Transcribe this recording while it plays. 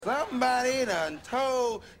Somebody done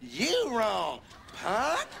told you wrong,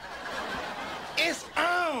 punk. It's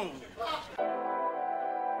on.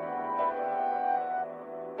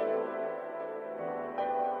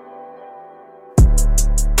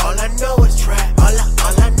 All I know is trap. All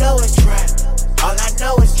I know is trap. All I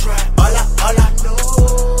know is trap. All I know.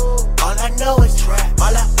 All I know is trap.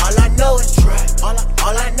 All I know is trap.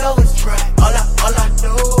 All I know is trap. All I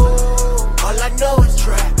know. All I know is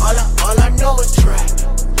trap. All I know is trap.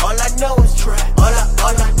 All I know is trap. All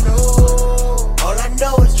I know. All I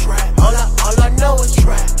know is trap. All I know is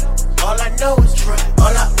trap. All I know is trap.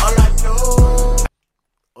 All I know.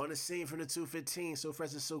 On the scene from the 215, so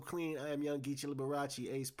fresh and so clean. I am Young Geechee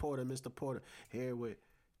Liberace, Ace Porter, Mr. Porter, here with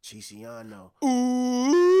Chisiano. Ooh,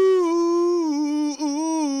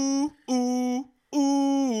 ooh, ooh,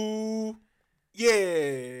 ooh.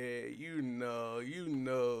 Yeah, you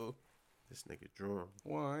know. This nigga drunk.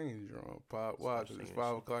 Well, I ain't drunk, Pop. Why? Because it's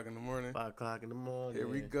 5 o'clock in the morning. 5 o'clock in the morning. Here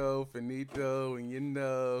we go, finito, and you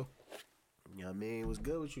know. You know what I mean? What's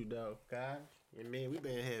good with you, though, guys? You know what I mean? We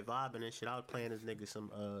been here vibing and shit. I was playing this nigga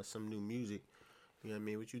some new music. You know what I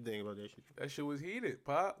mean? What you think about that shit? That shit was heated,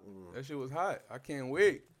 Pop. That shit was hot. I can't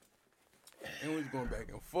wait. And we was going back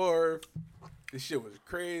and forth. This shit was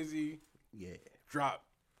crazy. Yeah. Drop.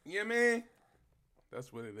 You know what I mean?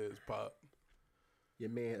 That's what it is, Pop. Your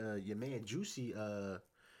man Juicy, you know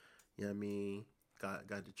what I mean, got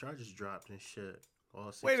the charges dropped and shit.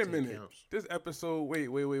 All 16 Wait a minute. counts. This episode, wait.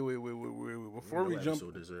 Before we jump,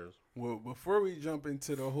 episode deserves. well, before we jump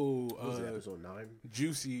into the whole What was it, episode 9?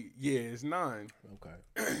 Juicy, yeah, it's 9. Okay.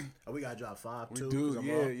 Oh, we gotta drop 5 We too. do,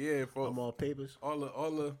 yeah. For I'm all papers. all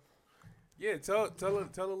the, yeah. Tell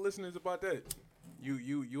the listeners about that.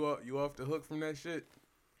 You off the hook from that shit.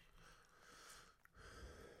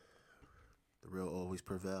 The real always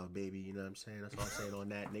prevail, baby. You know what I'm saying? That's all I'm saying on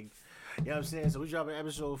that, nigga. You know what I'm saying? So we dropping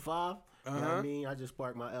episode 5. You know what I mean? I just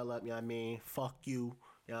sparked my L up. You know what I mean? Fuck you.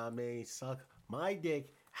 You know what I mean? Suck my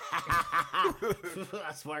dick.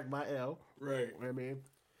 I sparked my L. Right. You know what I mean?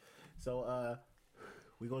 So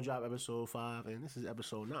we gonna drop episode 5, and this is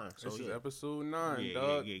episode 9. So This is yeah. episode 9, Yeah,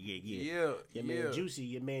 dog. Yeah. Your man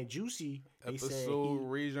Juicy. They said Episode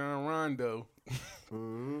Rajon Rondo.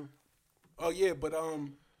 Oh yeah, but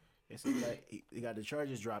he got the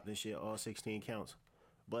charges dropped and shit, all 16 counts.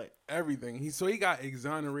 But everything. He got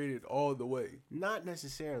exonerated all the way. not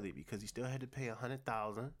necessarily, because he still had to pay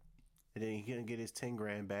 $100,000, and then he couldn't get his 10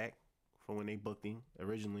 grand back from when they booked him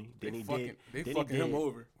originally. Then he fucking him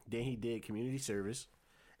over. Then he did community service,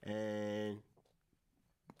 and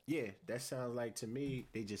yeah, that sounds like to me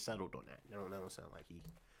they just settled on that. That don't sound like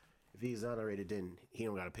if he's exonerated, then he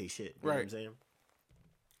don't gotta pay shit. You know what I'm saying?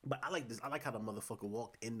 But I like this. I like how the motherfucker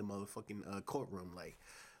walked in the motherfucking courtroom like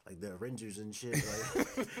the Avengers and shit.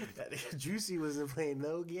 Like Juicy wasn't playing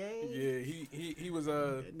no game. Yeah, he was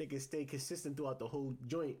That nigga stayed consistent throughout the whole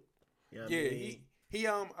joint. You know what I yeah,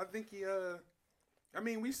 mean? I think he I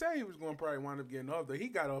mean, we say he was going to probably wind up getting off, though. He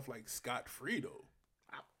got off like scot free though.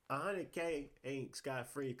 $100K ain't scot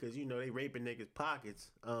free because you know they raping niggas' pockets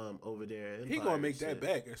over there. He gonna make that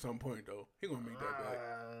back at some point though. He gonna make that back.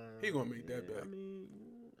 He gonna make that back. I mean,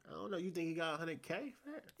 I don't know. You think he got $100K for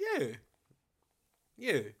that?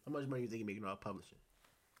 Yeah. How much money you think he making off publishing?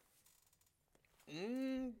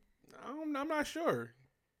 I'm not sure.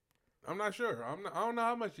 I don't know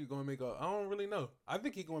how much he's gonna make. I don't really know. I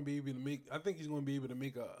think he's gonna be able to make. I think he's gonna be able to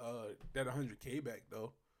make that $100K back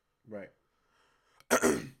though. Right.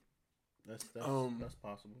 That's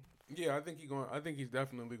possible. Yeah, I think he's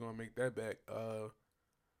definitely gonna make that back.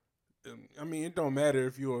 I mean, it don't matter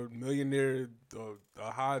if you're a millionaire or a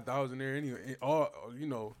high thousandaire. Anyway,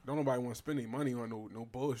 don't nobody want to spend any money on no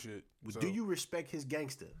bullshit. Well, So, do you respect his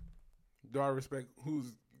gangster? do I respect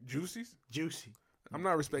who's Juicy's? Juicy. I'm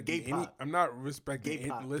not respecting Gay any. Pop. I'm not respecting. Gay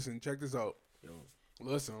Pop. Listen, check this out. Yo.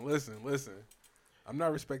 Listen. I'm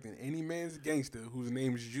not respecting any man's gangster whose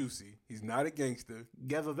name is Juicy. He's not a gangster.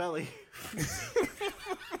 Gavivelli.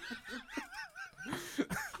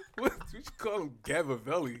 What you call him?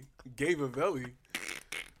 Gavivelli.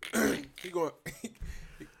 He going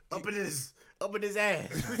up in his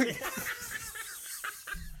ass.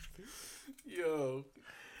 Yo.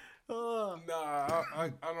 Nah,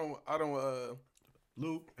 I don't.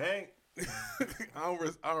 Luke, Hank. I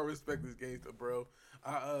don't respect this gangster, bro.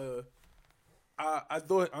 I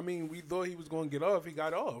thought. I mean, we thought he was gonna get off. He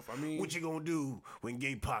got off. I mean, What you gonna do when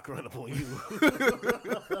Gay Pac run up on you?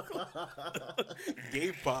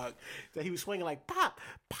 Gay Pac. That he was swinging like pop,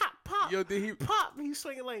 pop, pop. Yo, did he pop? He was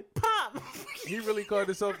swinging like pop. He really called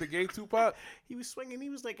himself the Gay Tupac? He was swinging. He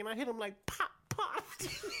was like, and I hit him like pop, pop.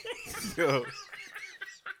 Yo,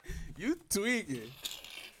 you tweaking.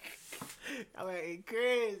 I'm acting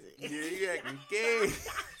crazy. Yeah, he acting gay.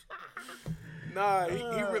 Nah,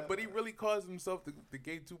 but he really calls himself the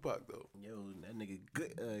gay Tupac though. Yo, that nigga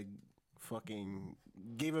good. Fucking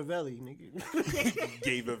gave a belly, nigga.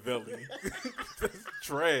 Gave a belly. That's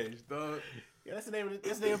trash, dog. Yeah, that's the name of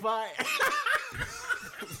the pod.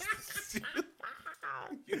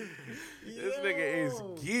 This nigga is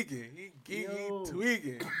geeking. He geeking,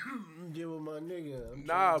 tweaking. Give him my nigga.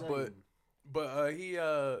 Nah, but he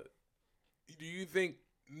do you think?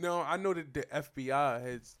 No, I know that the FBI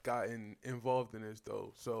has gotten involved in this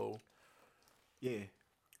though, so yeah,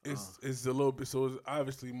 it's a little bit. So it's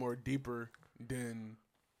obviously more deeper than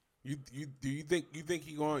you. Do you think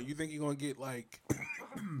he going? You think he gonna get like?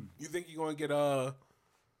 You think he gonna get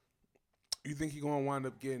You think he gonna wind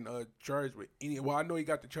up getting charged with any? Well, I know he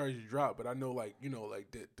got the charges dropped, but I know like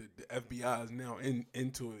the FBI is now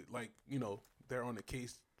into it. Like they're on the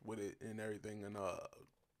case with it and everything. And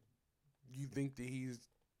you think that he's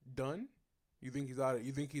done? You think he's out?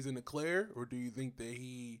 You think he's in the clear, or do you think that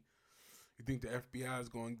you think the FBI is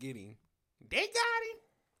gonna get him? They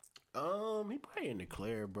got him. He probably in the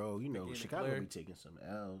clear, bro. You know, Chicago clear? be taking some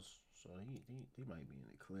L's, so he might be in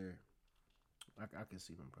the clear. I can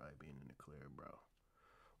see him probably being in the clear, bro.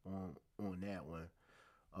 On that one.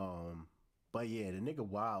 But yeah, the nigga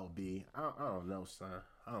Wild B. I don't know, son.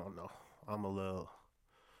 I don't know. I'm a little.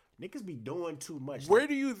 Niggas be doing too much. Where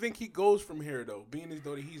do you think he goes from here, though? Being as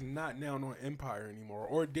though that he's not now on Empire anymore,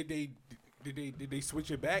 or did they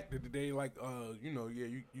switch it back? Did they like you know?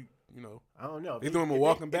 I don't know. They doing a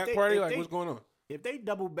welcome back party? Like what's going on? If they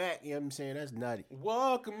double back, you know what I'm saying? That's nutty.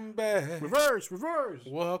 Welcome back. Reverse.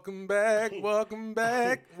 Welcome back. Welcome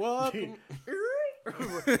back. Welcome.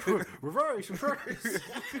 Reverse. Reverse.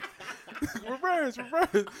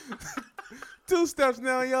 2 steps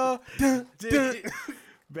now, y'all. Dun, dun.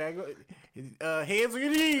 Back, hands on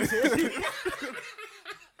your knees.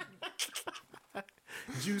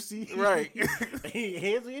 Juicy. Right.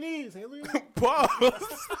 Hands on your knees.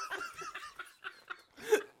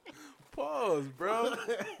 Pause, bro.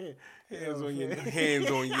 Hands on your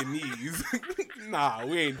knees. Nah,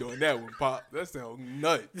 we ain't doing that one, Pop. That sounds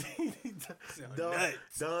nuts.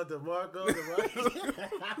 Don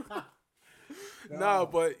DeMarco. Nah,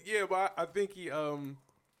 but I think he I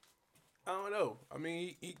don't know. I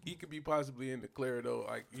mean, he could be possibly in the clear though.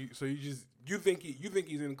 Like, you think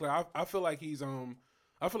he's in the clear? I feel like he's in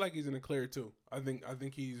the clear too. I think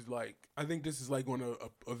this is like going to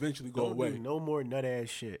eventually go away. No more nut ass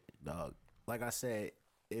shit, dog. Like I said,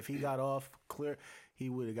 if he got off clear, he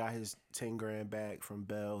would have got his 10 grand back from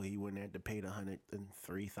Bell. He wouldn't have to pay the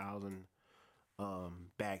 $103,000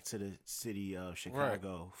 back to the city of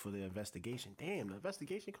Chicago for the investigation. Damn, the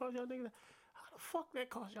investigation cost y'all niggas. How the fuck that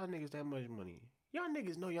cost y'all niggas that much money? Y'all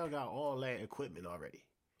niggas know y'all got all that equipment already.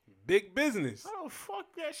 Big business. How the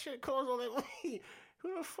fuck that shit cost all that money?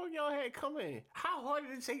 Who the fuck y'all had coming? How hard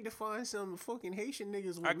did it take to find some fucking Haitian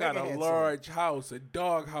niggas with I got a large house, a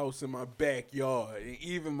dog house in my backyard. And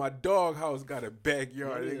even my dog house got a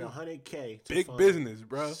backyard. You need $100K. Big business,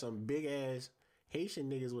 bro. Some big ass Haitian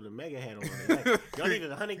niggas with a mega hat on. Like, y'all needed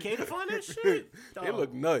 $100K to find that shit? They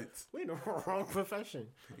look nuts. We in the wrong profession.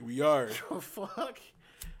 We are. Fuck.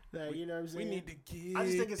 Like, you know what I'm saying? We need to get I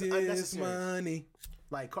just think it's this unnecessary. money.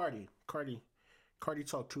 Like Cardi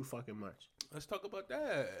talk too fucking much. Let's talk about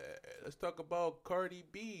that. Let's talk about Cardi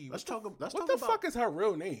B. What the fuck is her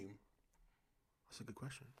real name? That's a good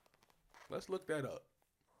question. Let's look that up.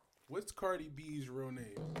 What's Cardi B's real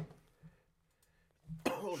name?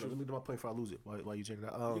 Hold on, let me do my point before I lose it. While you check it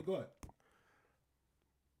out. Go ahead.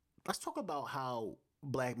 Let's talk about how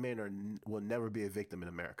black men will never be a victim in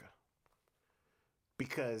America.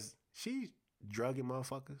 Because she's drugging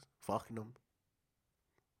motherfuckers, fucking them,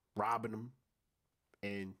 robbing them,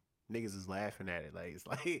 and niggas is laughing at it. Like, it's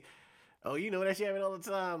like, oh, you know that shit happen all the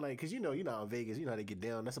time. Like, cause you know in Vegas, you know how they get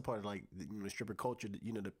down. That's a part of like the stripper culture,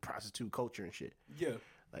 the prostitute culture and shit. Yeah.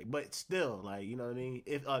 Like, but still, like, you know what I mean?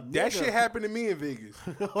 If that shit happened to me in Vegas.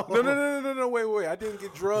 No, wait. I didn't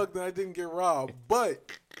get drugged and I didn't get robbed, but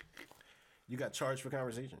you got charged for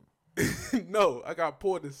conversation. No, I got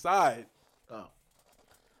pulled aside. Oh.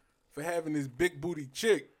 For having this big booty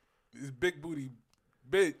chick, this big booty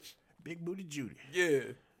bitch. Big booty Judy.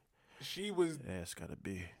 Yeah. She was. That's gotta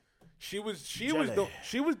be. She was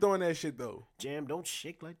doing that shit though. Jam, don't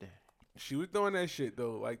shake like that. She was doing that shit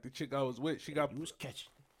though. Like the chick I was with, You was catching.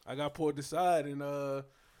 I got pulled aside and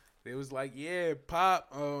they was like, yeah,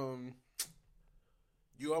 Pop,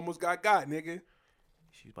 you almost got nigga.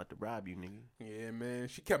 She's about to rob you, nigga. Yeah, man.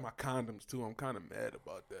 She kept my condoms too. I'm kind of mad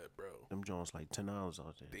about that, bro. Them Jones like $10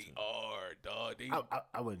 out there. They are, dog.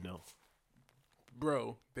 I wouldn't know.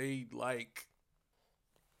 Bro, they like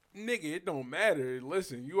Nigga, it don't matter.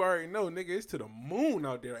 Listen, you already know, nigga, it's to the moon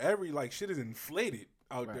out there. Every like shit is inflated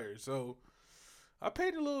out there. So I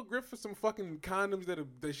paid a little grip for some fucking condoms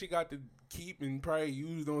that she got to keep and probably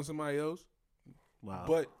used on somebody else. Wow.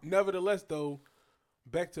 But nevertheless, though,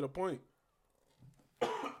 back to the point.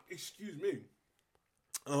 Excuse me.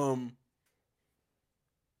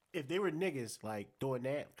 If they were niggas like doing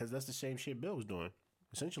that, because that's the same shit Bill was doing,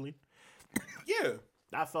 essentially. Yeah.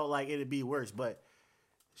 I felt like it'd be worse, but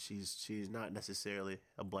she's not necessarily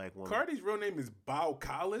a black woman. Cardi's real name is Bao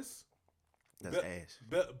Collis. That's ass.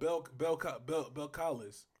 Bell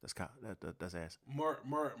Collis. That's ass.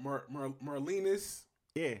 Marlenis.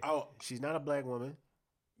 Yeah. Oh. She's not a black woman,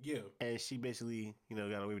 Yeah. and she basically,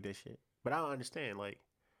 got away with that shit. But I don't understand, like,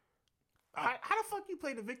 how the fuck you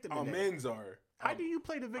play the victim in that? Manzar. How do you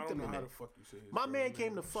play the I victim don't know in how that? the fuck you say it. My man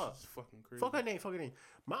came to fuck. It's fucking crazy. Fuck her name.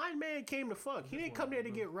 My man came to fuck. He didn't come there to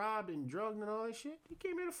get robbed and drugged and all that shit. He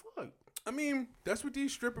came here to fuck. I mean, that's what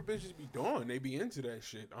these stripper bitches be doing. They be into that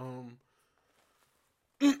shit.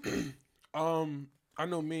 I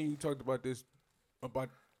know me and you talked about this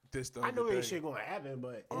the I know other ain't day. shit gonna happen,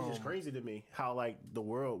 but it's just crazy to me how like the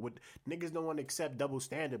world would niggas don't want to accept double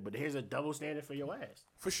standard, but here's a double standard for your ass.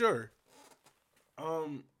 For sure.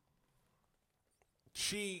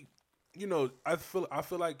 She, I feel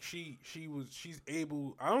like she's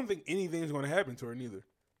able. I don't think anything's gonna happen to her neither.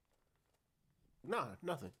 Nah,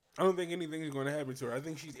 nothing. I don't think anything is going to happen to her. I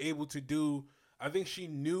think she's able to do. I think she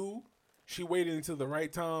knew she waited until the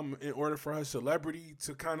right time in order for her celebrity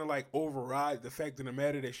to kind of like override the fact of the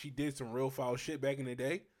matter that she did some real foul shit back in the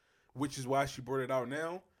day, which is why she brought it out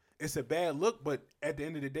now. It's a bad look, but at the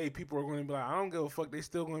end of the day, people are going to be like, I don't give a fuck. They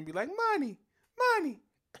still going to be like, money.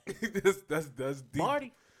 that's deep.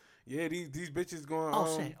 Marty. Yeah, these bitches going.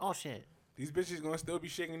 Oh shit. These bitches gonna still be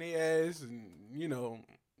shaking their ass, and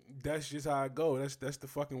that's just how I go. That's the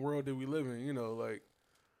fucking world that we live in. Like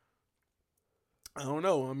I don't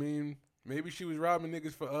know. I mean, maybe she was robbing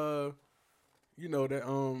niggas for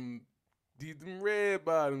these them red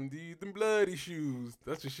bottom, these them bloody shoes.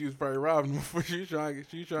 That's what she was probably robbing them for. She was trying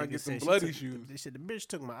to get some bloody shoes. They said the bitch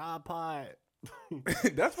took my iPod.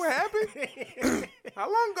 That's what happened. How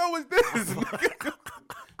long ago was this?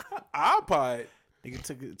 iPod. Nigga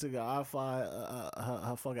took an iPod,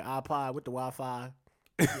 her fucking iPod with the Wi-Fi.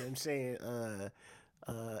 You know what I'm saying?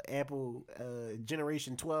 Apple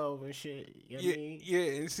Generation 12 and shit. You know what I mean? Yeah,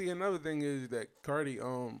 and see another thing is that Cardi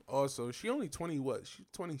also she only 20 what? She's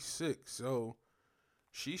 26, so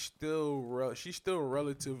she's still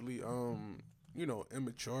relatively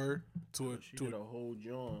immature to a whole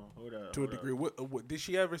John. to a degree. What did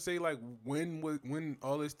she ever say like when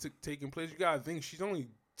all this taking place? You gotta think she's only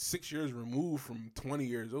 6 years removed from 20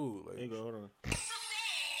 years old. Like, Hold on.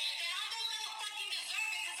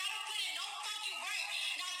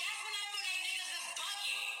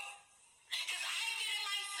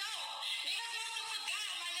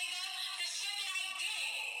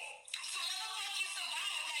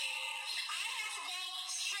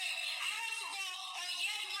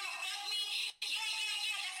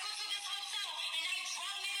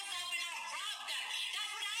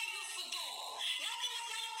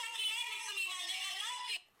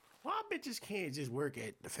 Why bitches can't just work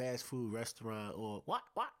at the fast food restaurant or what?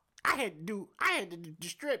 I had to do the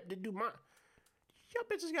strip to do my. Y'all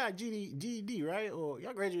bitches got GED, right? Or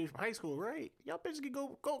y'all graduated from high school, right? Y'all bitches can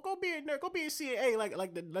go be a nerd, go be a CAA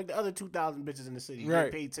like the other 2,000 bitches in the city. Right.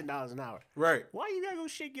 Get paid $10 an hour. right, Why you gotta go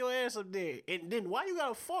shake your ass up there? And then why you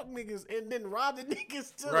gotta fuck niggas and then rob the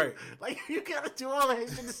niggas too? Right. Like you gotta do all that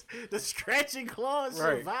shit. The scratching claws,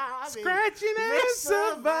 right. surviving. Scratching and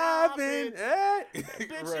surviving.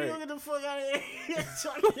 Bitch, you don't get the fuck out of here.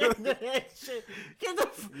 Talking that shit. Get the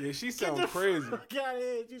Yeah, she get sound the crazy. fuck out of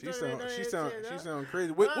here. She sound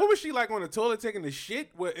crazy. What was she like on the toilet taking the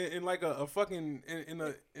shit? What in like a fucking in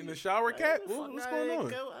the shower cap? What's going on?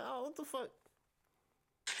 What the fuck?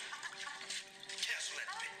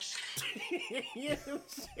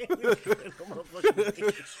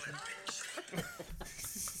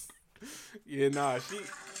 Yeah, nah,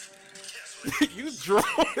 you drawing.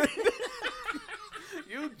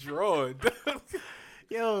 You drawing.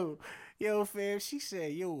 Yo, fam, she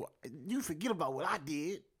said, yo, you forget about what I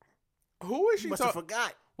did. Who is she Must have talking?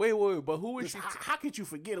 forgot. Wait, but who is she? How could you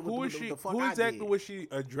forget Who what is she? the fuck Who I exactly did? was she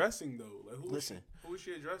addressing though? Like, who Listen. who is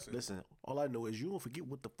she addressing? Listen, all I know is you don't forget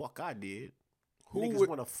what the fuck I did. Who Niggas would-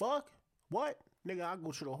 wanna fuck? What? Nigga, I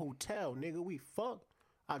go to the hotel, nigga, we fuck.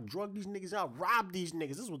 I drug these niggas out, rob these niggas.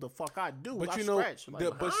 This is what the fuck I do. But I you know, scratch.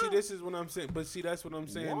 Like, but see, huh? this is what I'm saying. But see, that's what I'm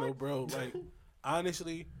saying though, What? bro. Like,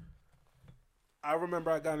 honestly, I remember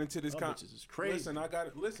I got into this. Y'all bitches is crazy. Listen, I got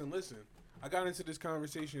it. Listen. I got into this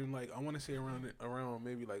conversation like I want to say around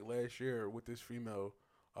maybe like last year with this female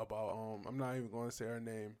about I'm not even going to say her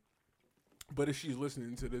name, but if she's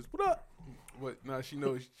listening to this, what up? What? Nah, she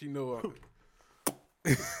knows.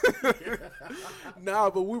 Nah,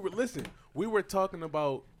 but we were talking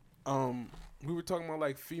about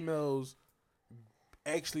like females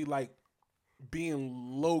actually like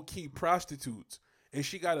being low key prostitutes, and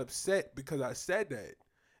she got upset because I said that,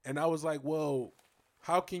 and I was like, well,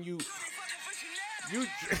 how can you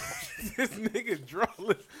this nigga draw?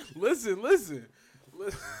 Listen.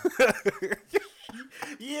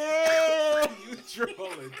 Yeah, You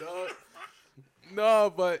trolling, dog.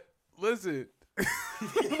 No, but listen.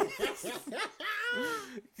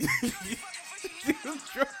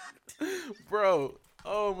 Bro,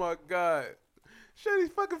 oh my god. Shorty's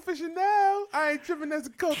fucking fishing now. I ain't tripping as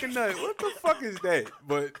a coconut. What the fuck is that?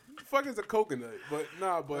 But fuck is a coconut. But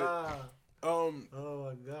nah, but oh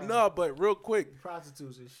my god. no, but real quick.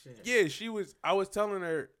 Prostitutes and shit. Yeah, I was telling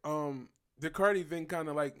her, the Cardi thing kind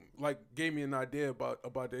of like gave me an idea about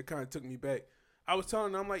that. It kind of took me back. I was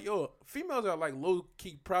telling her, I'm like, yo, females are like low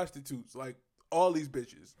key prostitutes, like all these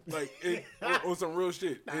bitches, like on some real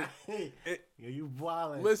shit. Yo, you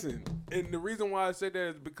wildin'. Listen, and the reason why I said that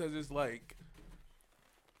is because it's like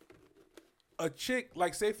a chick,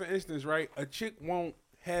 like say for instance, right? A chick won't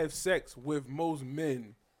have sex with most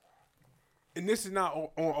men, and this is not on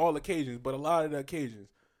all occasions, but a lot of the occasions,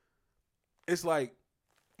 it's like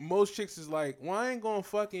most chicks is like, well, I ain't gonna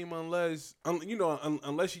fuck him unless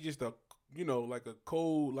she just a like a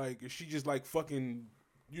cold, like she just like fucking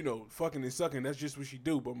and sucking. That's just what she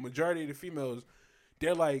do. But majority of the females,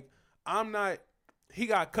 they're like, he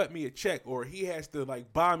gotta cut me a check, or he has to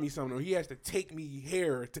like buy me something, or he has to take me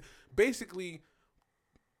here. Basically,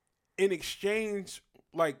 in exchange,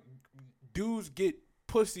 like dudes get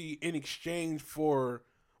pussy in exchange for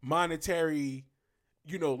monetary,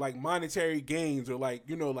 like monetary gains, or like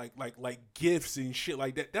like gifts and shit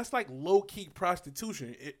like that. That's like low key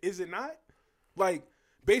prostitution, is it not? Like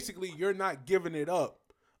basically, you're not giving it up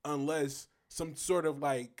unless some sort of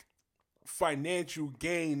like financial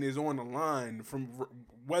gain is on the line from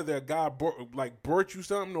whether a guy brought you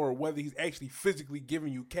something or whether he's actually physically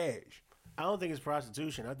giving you cash. I don't think it's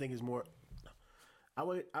prostitution. I think it's more. I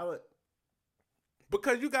would.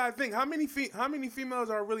 Because you gotta think how many females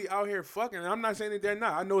are really out here fucking. And I'm not saying that they're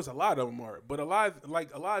not. I know it's a lot of them are, but a lot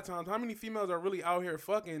of times, how many females are really out here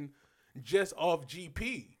fucking just off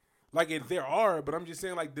GP? Like if there are, but I'm just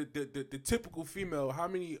saying like the typical female, how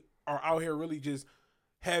many are out here really just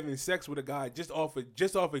having sex with a guy just off of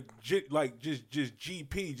like just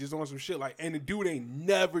GP, just on some shit like, and the dude ain't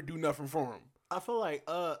never do nothing for him. I feel like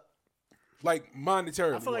monetarily.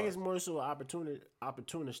 I feel like it's more so an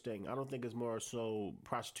opportunist thing. I don't think it's more so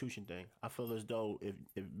prostitution thing. I feel as though if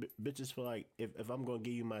bitches feel like if I'm gonna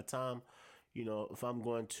give you my time, if I'm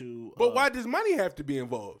going to. But why does money have to be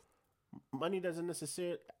involved? Money doesn't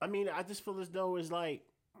necessarily. I mean, I just feel as though it's like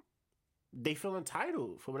they feel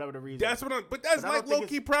entitled for whatever the reason. That's what but that's like low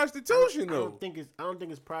key prostitution though. I don't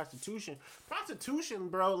think it's prostitution. Prostitution,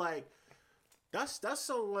 bro, like that's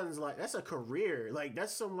someone's like that's a career. Like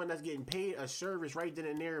that's someone that's getting paid a service right then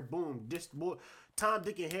and there. Boom, this boy, Tom,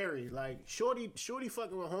 Dick, and Harry. Like shorty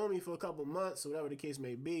fucking with homie for a couple months or whatever the case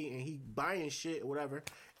may be, and he buying shit or whatever,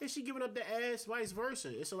 and she giving up the ass, vice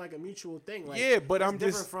versa. It's like a mutual thing. Like, yeah, but I'm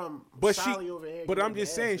different just from but Sally over here. But I'm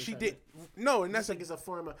just saying she did no, and that's I think it's a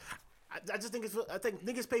form of. I just think I think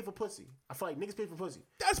niggas pay for pussy. I feel like niggas pay for pussy.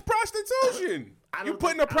 That's prostitution. You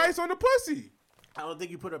putting a price on the pussy. I don't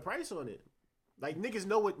think you put a price on it. Like niggas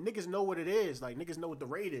know what it is. Like niggas know what the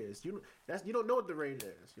rate is. You don't know what the rate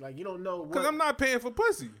is. Like you don't know what. Because I'm not paying for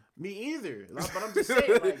pussy. Me either. Like, but I'm just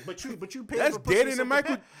saying. Like, but you pay. That's for pussy. deader than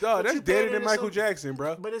Michael. That's deader than Michael Jackson,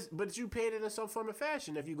 bro. But you paid it in some form of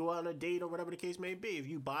fashion. If you go out on a date or whatever the case may be, if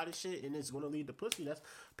you buy the shit and it's gonna lead to pussy, that's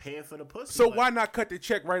paying for the pussy. So why not cut the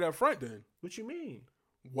check right up front then? What you mean?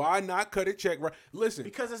 Why not cut a check right? Listen,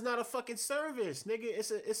 because it's not a fucking service, nigga.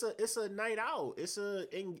 It's a night out. It's an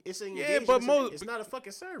engagement. Yeah, but it's not a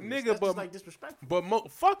fucking service, nigga. That's but just like disrespectful.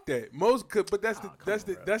 But fuck that. Most could, but that's the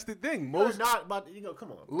thing. Most not about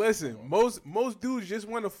come on. Listen, most dudes just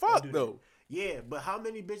want to fuck though. Yeah, but how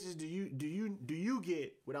many bitches do you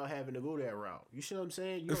get without having to go that route? You see what I'm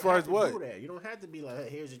saying? You as far as what? Do that. You don't have to be like, hey,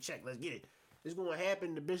 here's a check, let's get it. It's gonna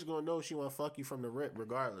happen. The bitch gonna know she wanna fuck you from the rip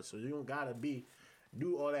regardless. So you don't gotta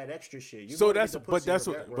do all that extra shit. So that's what I'm.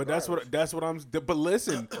 But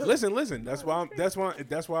listen. That's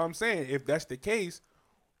why I'm saying if that's the case,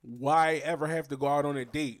 why ever have to go out on a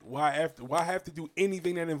date? Why have to do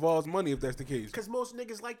anything that involves money if that's the case? Because most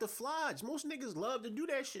niggas like the flods. Most niggas love to do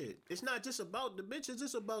that shit. It's not just about the bitches.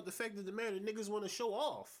 It's about the fact that the man, the niggas want to show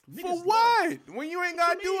off. For Niggas what? love- When you ain't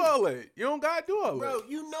gotta do all that. You don't gotta do all Bro, that.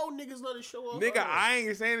 you know niggas love to show off. Nigga, all that. I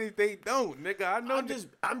ain't saying that they don't. Nigga, I know.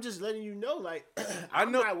 I'm just letting you know, like, I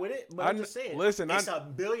I'm know- not with it, but I I'm kn- just saying. listen, it's a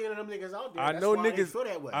billion of them niggas out there. I That's know why they niggas. feel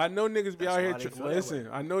that way. I know niggas be That's out here. why they feel that Listen,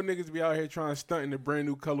 way. I know niggas be out here trying to stunt in the brand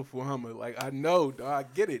new colorful Hummer. Like I know, dog, I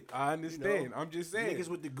get it. I understand. You know, I'm just saying. Niggas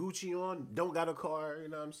with the Gucci on don't got a car. You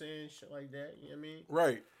know what I'm saying? Shit like that. You know what I mean?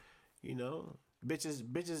 Right. You know, bitches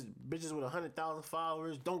with 100,000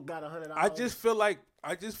 followers don't got $100. I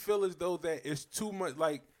just feel as though that it's too much.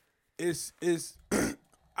 Like it's.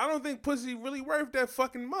 I don't think pussy really worth that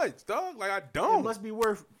fucking much, dog. Like I don't. It must be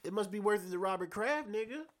worth it to Robert Kraft,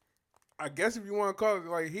 nigga. I guess if you want to call it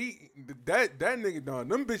like that nigga, dog,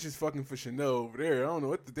 them bitches fucking for Chanel over there. I don't know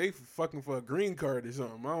what they fucking for a green card or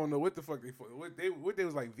something. I don't know what the fuck what they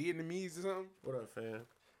was like Vietnamese or something. What up, fam?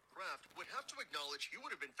 Kraft would have to acknowledge he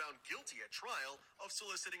would have been found guilty at trial of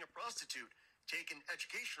soliciting a prostitute, take an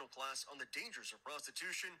educational class on the dangers of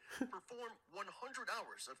prostitution, perform 100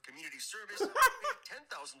 hours of community service, pay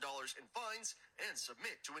 $10,000 in fines, and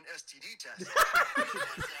submit to an STD test.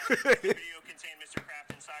 The video contained Mr.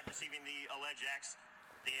 Kraft inside receiving the alleged acts.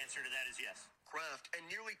 The answer to that is yes. Kraft and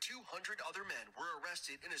nearly 200 other men were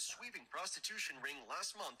arrested in a sweeping prostitution ring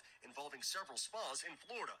last month involving several spas in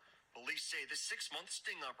Florida. Police say the 6-month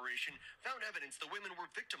sting operation found evidence the women were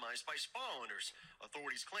victimized by spa owners.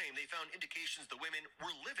 Authorities claim they found indications the women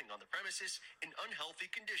were living on the premises in unhealthy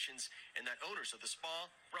conditions and that owners of the spa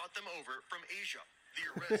brought them over from Asia. The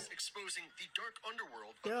arrest exposing the dark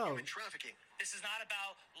underworld of human trafficking. This is not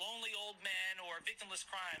about lonely old men or victimless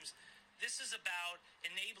crimes. This is about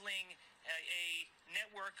enabling a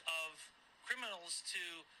network of criminals to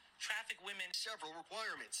traffic women. Several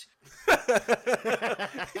requirements.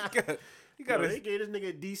 You got They gave this nigga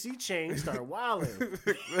a DC chain, start wilding.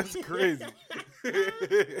 That's crazy.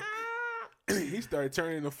 He started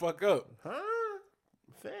turning the fuck up. Huh?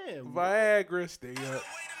 Fam. Viagra, stay up.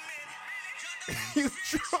 He's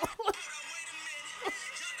drawing.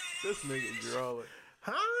 This nigga drawing.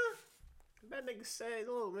 Huh? That nigga said,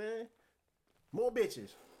 look, man. More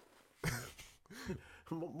bitches.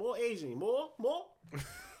 More Asian. More?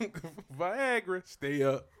 Viagra, stay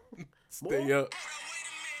up. Stay More? up.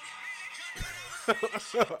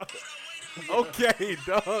 Okay,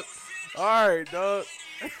 dog. All right, dog.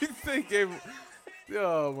 He said he gave him.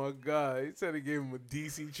 Oh my god! He said he gave him a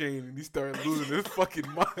DC chain and he started losing his fucking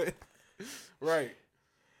mind. Right.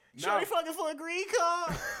 Shorty fucking for a green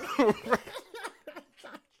card.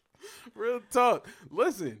 Real talk.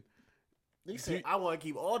 Listen. He said, I want to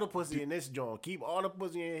keep all the pussy in this joint. Keep all the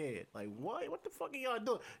pussy in your head. Like, what? What the fuck are y'all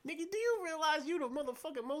doing? Nigga, do you realize you the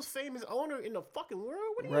motherfucking most famous owner in the fucking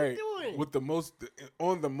world? What are you doing? With the most he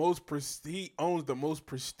owns the most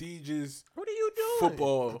prestigious What are you doing?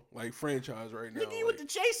 football like franchise right now. Nigga, you with the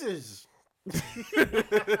Chasers.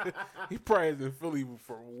 He probably was in Philly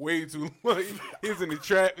for way too long. He was in the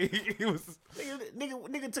trap. He was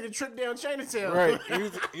Nigga took a trip down Chinatown. right.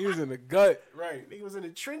 He was in the gut. Right. Nigga was in the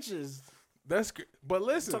trenches. That's but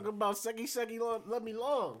listen. Talking about sucky long, let me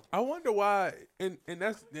long. I wonder why, and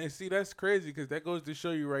that's crazy because that goes to show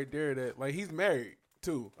you right there that like he's married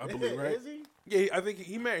too. I believe, right? Is he? Yeah, I think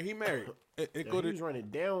he married. He married. It He go was to running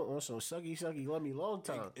down on some sucky let me long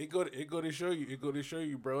time. it go to show you. It go to show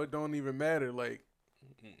you, bro. It don't even matter. Like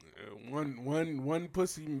one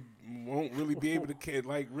pussy won't really be able to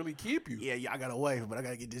really keep you. Yeah, I got a wife, but I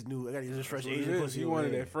gotta get this fresh So it Asian is. pussy. He over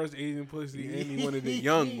wanted there. that fresh Asian pussy, and he wanted it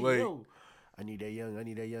young. Like Yo, I need that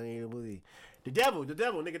young Asian pussy. The devil,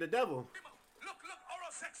 nigga, the devil. Look,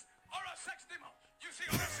 oral sex, demo. You see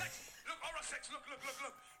oral sex? Look, oral sex, look.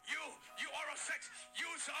 You oral sex,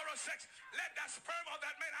 use oral sex. Let that sperm of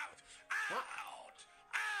that man out.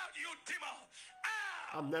 Out, you demo.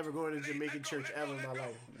 Out. I'm never going to Jamaican church ever in my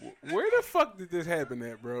life. where the fuck did this happen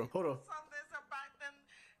at, bro? Hold on. Some days back then,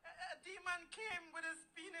 a demon came with his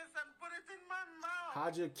penis and put it in my mouth.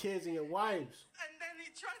 Hide your kids and your wives. And then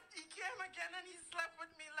he came again and he slept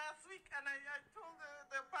with me last week. And I told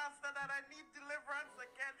the pastor that I need deliverance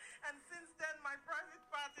again. And since then, my private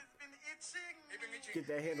part has been itching. Get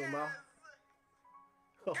that hand on mouth.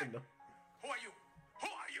 Oh no. Who are you? Who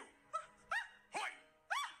are you? Who are you?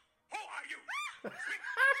 Who are you? Speak.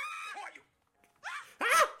 Who are you?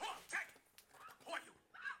 Take. Who are you?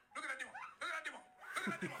 Look at that demo. Look at that demo.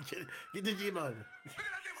 Look at that demo. Get the G-Man. Look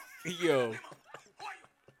at that demo. Yo, Who are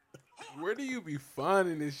you? where do you be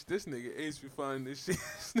finding this? This nigga Ace be finding this shit.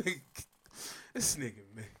 This nigga,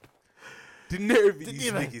 man. The nerve of The these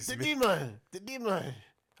demon. niggas, The man. demon. The demon.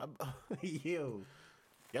 Yo.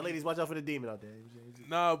 Y'all ladies, watch out for the demon out there.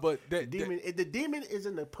 Nah, but The demon is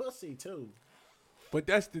in the pussy too. but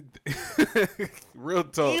that's the real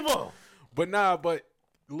talk. Evil. But nah, but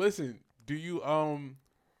listen, do you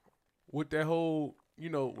with that whole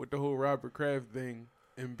with the whole Robert Kraft thing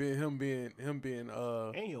and him being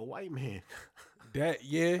And you're a white man. that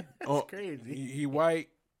yeah, That's crazy. He white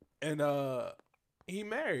and he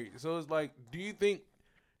married, so it's like, do you think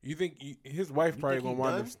his wife probably think gonna he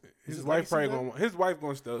wind done? up? Is His his wife legacy probably done? gonna his wife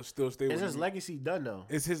gonna still stay with Is his him. legacy done though?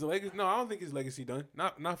 Is his legacy? No, I don't think his legacy done.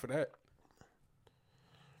 Not for that.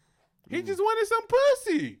 Mm. He just wanted some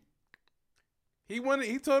pussy. He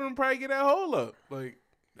told him to probably get that hole up. Like,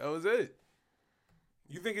 that was it.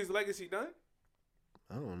 You think his legacy done?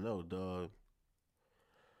 I don't know, dog.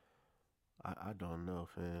 I don't know,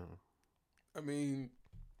 fam. I mean,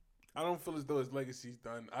 I don't feel as though his legacy's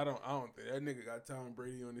done. I don't think that nigga got Tom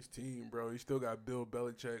Brady on his team, bro. He still got Bill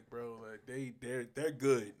Belichick, bro. Like they're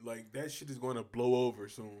good. Like, that shit is going to blow over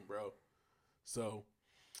soon, bro. So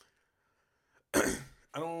I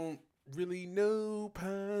don't really know.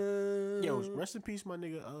 Yo, rest in peace, my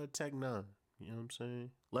nigga. Tech Nine. You know what I'm saying?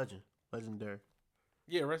 Legendary.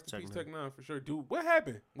 Yeah, rest in Tech peace, Nine. Tech Nine for sure, dude. What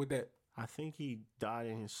happened with that? I think he died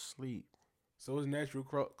in his sleep. So it's natural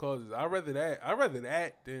causes. I'd rather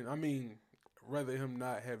that than rather him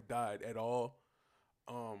not have died at all.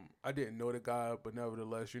 I didn't know the guy, but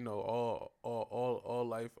nevertheless, all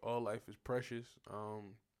life is precious.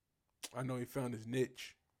 I know he found his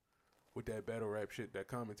niche with that battle rap shit, that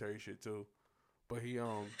commentary shit too. But he And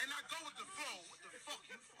I go with the flow. What the fuck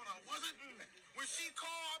you thought I wasn't? When she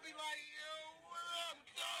call, I'll be like, yo, what up,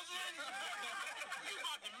 cousin? You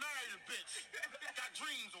about to marry the bitch. Got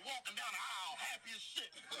dreams of walking down the aisle, happy as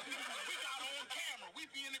shit. We got her on camera. We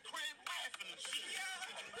be in the crib laughing and shit.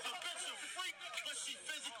 The bitch a freak because she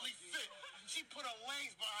physically fit. She put her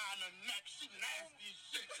legs behind her neck. She nasty as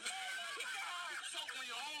shit. Choke on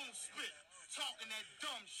your own spit. Talking that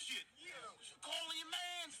dumb shit. What you calling your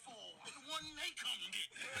mans for? The one they come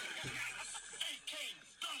get. AK,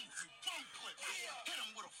 done with, drum clip. Hit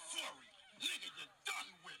him with a flurry. Nigga, you're done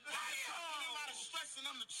with. Ain't a lot of stressing,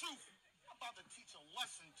 I'm the truth. I'm about to teach a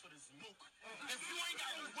lesson to this mook. If you ain't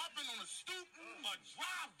got a weapon on a stoop or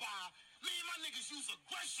drive-by, me and my niggas use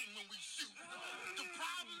aggression when we shoot. The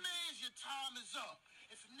problem is your time is up.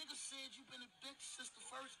 If a nigga said you been a bitch since the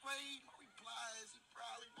first grade, my reply is he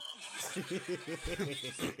probably was.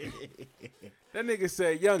 that nigga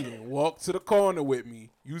said, "Youngin, walk to the corner with me.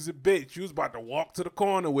 You's a bitch. You was about to walk to the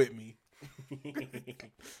corner with me." Yeah,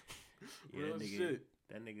 Real that nigga, shit.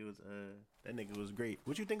 that nigga was great.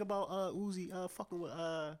 What you think about Uzi fucking with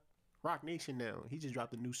Rock Nation now? He just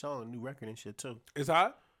dropped a new song, a new record and shit too. It's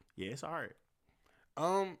hot. Yeah, it's alright.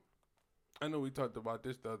 I know we talked about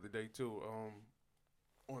this the other day too.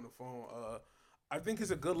 On the phone. I think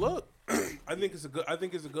it's a good look. I think it's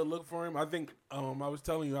a good look for him. I think I was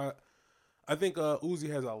telling you I think Uzi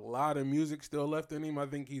has a lot of music still left in him. I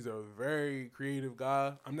think he's a very creative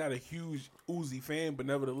guy. I'm not a huge Uzi fan, but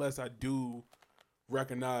nevertheless I do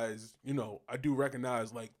recognize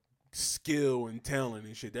like skill and talent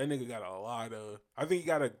and shit. That nigga got a lot of, I think he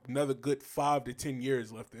got another good 5 to 10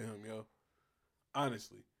 years left in him, yo.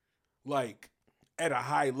 Honestly. Like, at a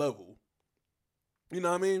high level. You know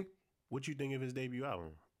what I mean? What you think of his debut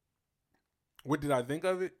album? What did I think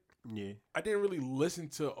of it? Yeah. I didn't really listen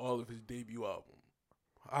to all of his debut album.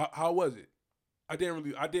 How was it? I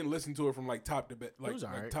didn't listen to it from like top to like, was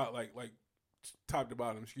alright. like top to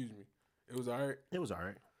bottom, excuse me. It was alright. It was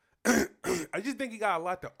alright. I just think he got a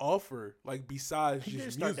lot to offer, like besides He just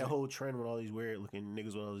did start music. that whole trend with all these weird looking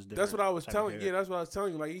niggas with all this different. That's what I was type of telling. hair. Yeah, that's what I was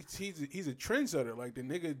telling you. Like he's a trendsetter. Like the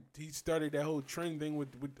nigga, he started that whole trend thing with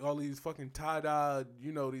all these fucking tie dye,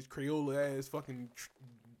 these Crayola ass fucking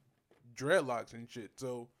dreadlocks and shit.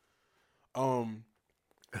 So, a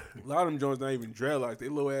lot of them Jones not even dreadlocks. They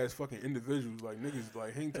little ass fucking individuals. Like niggas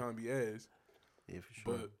like hang time be ass. Yeah, for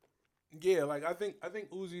sure. But yeah, like I think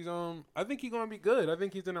Uzi's I think he's gonna be good. I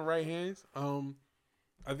think he's in the right hands.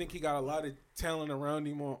 I think he got a lot of talent around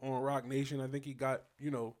him on Rock Nation. I think he got,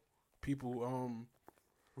 people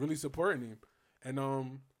really supporting him. And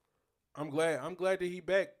I'm glad that he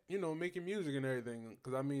back, making music and everything.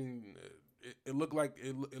 Cause I mean, it looked like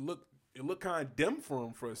it looked kind of dim for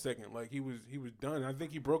him for a second. Like he was done. I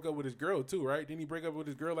think he broke up with his girl too, right? Didn't he break up with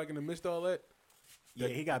his girl like in the midst of all that? Yeah,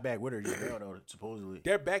 he got back with her just now though, supposedly.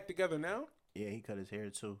 They're back together now? Yeah, he cut his hair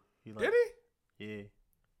too. Did he? Yeah.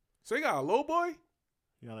 So he got a low boy?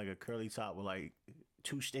 He got like a curly top with like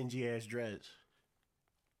 2 stingy ass dreads.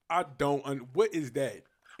 What is that?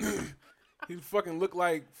 He fucking look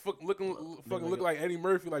like look like Eddie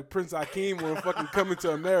Murphy, like Prince Hakeem when fucking Coming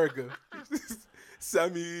to America.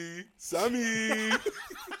 Sammy.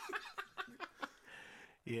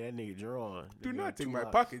 Yeah, that nigga drawn. Do Nigga not got take 2 my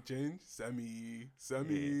locks. pocket change. Sammy.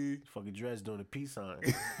 Yeah, fucking dress doing a peace sign.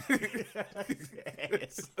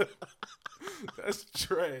 That's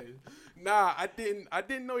trash. Nah, I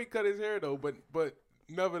didn't know he cut his hair though, but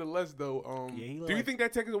nevertheless though, Yeah, he do you like- think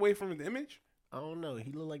that takes away from his image? I don't know.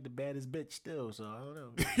 He look like the baddest bitch still, so I don't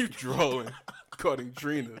know. You drawing, cutting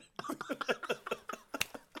Trina.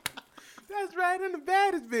 That's right, I'm the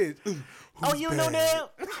baddest bitch. Oh, you know that?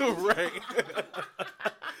 Right.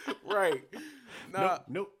 Right. Nah,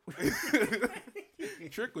 Nope.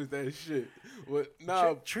 Trick was that shit. What?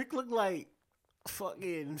 Nah, Trick looked like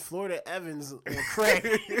fucking Florida Evans on crack.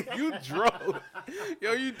 you drove.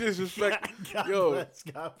 Yo, you disrespect. God Yo, bless,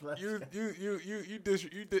 God bless. you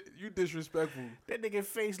disrespectful. That nigga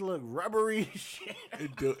face look rubbery as shit.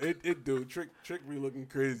 It do. Trick be looking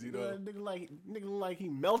crazy though. Nigga look like he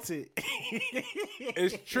melted.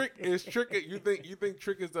 Is Trick? You think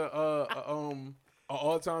Trick is the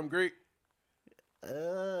all time great?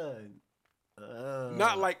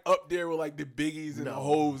 Not like up there with like the Biggies and the No.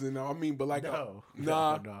 Hoes and I mean, but like No.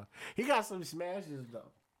 nah. He got some smashes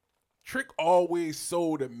though. Trick always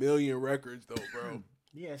sold 1 million records though, bro.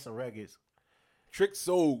 He had some records. Trick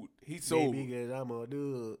sold. He sold. Baby, cause I'm a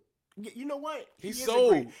dude. You know what? He is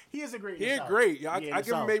sold. He is a great. He in the ain't South. great. Yeah, Yeah, in I the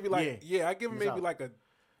give him South. maybe like I give him In the maybe South. like a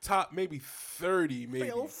top maybe 30 maybe.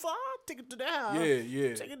 Yo, fuck, take it to the house.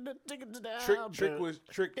 Yeah. Take it to the house.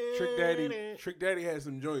 Trick Daddy had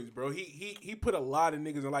some joints, bro. He put a lot of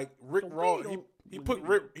niggas in like Rick Ross. He put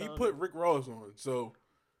Rick Ross on. So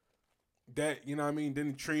that, you know what I mean,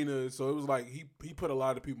 then Trina, so it was like he put a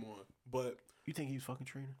lot of people on. But You think he's fucking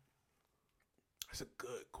Trina? that's a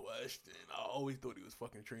good question. I always thought he was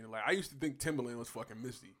fucking Trina. Like I used to think Timberland was fucking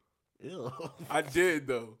Missy. Ew. I did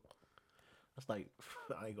though. That's like,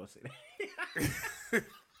 I ain't gonna say that.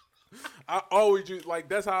 I always just like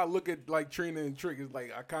that's how I look at like Trina and Trick. Is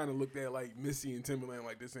like I kind of looked at like Missy and Timberland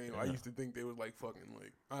like the same. I used to think they was like fucking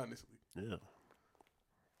like honestly. Yeah.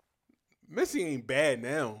 Missy ain't bad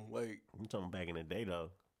now. Like I'm talking back in the day though.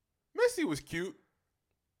 Missy was cute.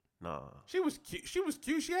 Nah. She was cute. She was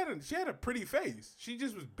cute. She had a pretty face. She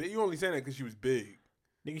just was big. You only saying that because she was big.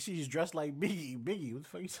 Nigga, she just dressed like Biggie. Biggie, what the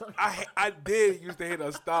fuck you talking I did used to hate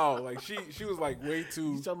her style. Like she was like way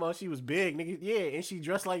too. You talking about she was big, nigga? Yeah, and she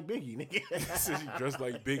dressed like Biggie, nigga. So she dressed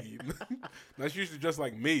like Biggie. Now she used to dress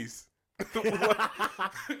like Mace.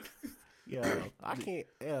 Yo, I can't.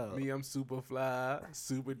 Yo, Me, I'm super fly,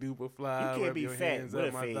 super duper fly. you can't rub be your fat hands with up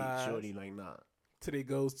a my fade, thighs. shorty. Like, nah. Today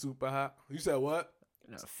goes super hot. You said what?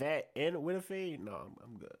 Nah, fat and with a fade? No,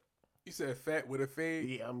 I'm good. You said fat with a fade.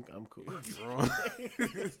 Yeah, I'm cool. Wrong.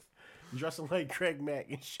 Dressing like Craig Mack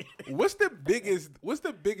and shit. What's the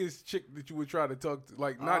biggest chick that you would try to talk to?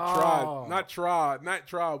 Like not Oh.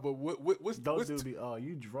 try, but what's Don't what's do too, me. Oh,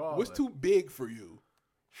 you draw. what's too big for you?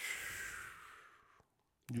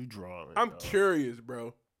 You drawing? I'm dog. curious,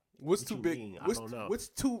 bro. What's What too you big? mean? I What's don't know.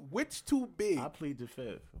 Which too big? I plead the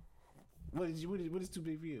fifth. What is too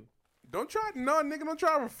big for you? Don't try, no, nigga. Don't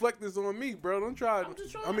try to reflect this on me, bro. Don't try. I'm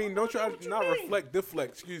just trying I mean, to don't try what to you not mean. reflect,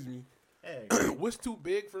 deflect. Excuse me. Hey, What's too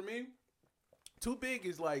big for me? Too big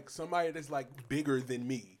is like somebody that's like bigger than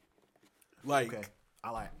me. Like okay. I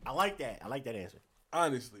like that. I like that answer.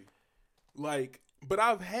 honestly, like. But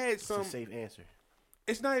I've had It's some. a safe answer.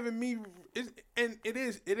 It's not even me. It's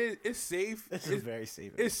safe. It's a very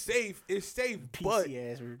safe. It's safe. It's safe. But PC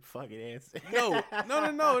answer, fucking answer. no.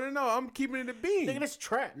 I'm keeping it a bean. Nigga, that's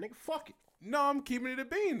trap. Nigga, fuck it. No, I'm keeping it a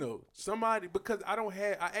bean though. Somebody, because I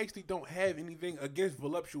actually don't have anything against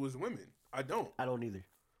voluptuous women. I don't. I don't either.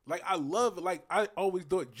 Like I always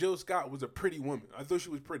thought Jill Scott was a pretty woman. I thought she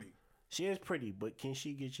was pretty. She is pretty, but can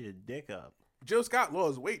she get your dick up? Jill Scott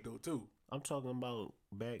lost weight though too. I'm talking about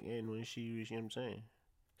back in when she was, you know what I'm saying?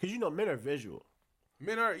 Because, you know, men are visual.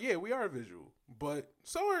 Men are, we are visual, but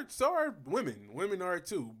so are women. Women are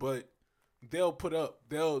too, but they'll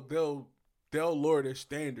lower their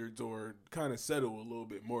standards or kind of settle a little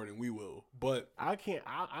bit more than we will. But I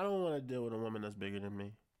don't want to deal with a woman that's bigger than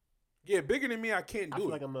me. yeah, bigger than me, I can't I do feel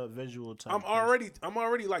it. like I'm a visual type I'm person.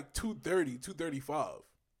 already like 230, 235.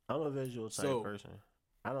 I'm a visual type So- person.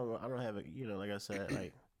 I don't have a, you know, like I said,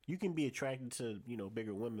 like, you can be attracted to, you know,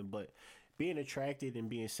 bigger women, but being attracted and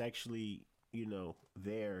being sexually, you know,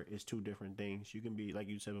 there is two different things. You can be, like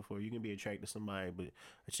you said before, you can be attracted to somebody, but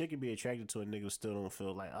a chick can be attracted to a nigga who still don't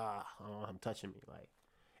feel like, I'm touching me. Like,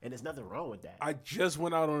 and there's nothing wrong with that. I just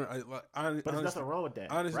went out on but there's nothing wrong with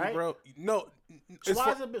that. Honestly, right? bro. No. So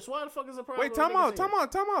why the fuck is the problem? Wait, time out.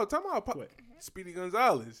 What? Speedy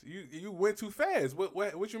Gonzalez, you went too fast.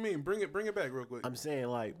 What you mean? Bring it back real quick. I'm saying,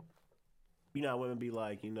 like, you know how women be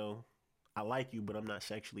like, you know, I like you, but I'm not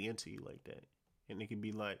sexually into you like that. And it could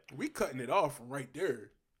be like, we cutting it off from right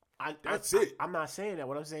there. That's it. I'm not saying that.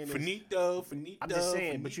 What I'm saying is Finito. I'm just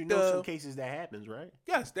saying, but you know some cases that happens, right?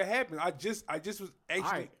 Yes, that happened. I just was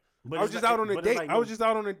actually. Right. But I was just out on a date. Like, I was just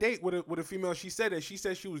out on a date with a female. She said that. She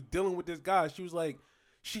said she was dealing with this guy. She was like,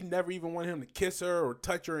 she never even wanted him to kiss her or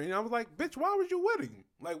touch her. And I was like, bitch, why was you with him?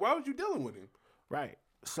 Like, why was you dealing with him? Right.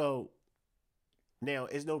 So now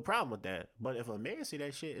it's no problem with that. But if a man see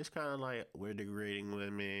that shit, it's kind of like we're degrading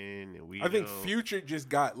women. And I think Future just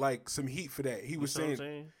got like some heat for that. He was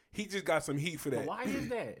saying he just got some heat for that. But why is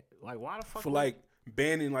that? Like, why the fuck? For like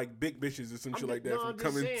banning like big bitches or some shit like that from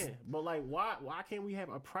coming. But like, why can't we have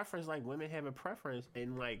a preference? Like women have a preference,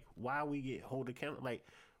 and like why we get hold account? Like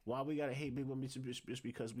why we gotta hate big women just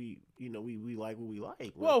because we like what we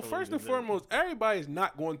like? Well, first and foremost, everybody's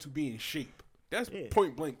not going to be in shape. That's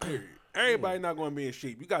point blank period. Everybody not going to be in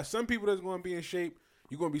shape. You got some people that's going to be in shape.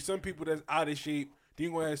 You're going to be some people that's out of shape. Then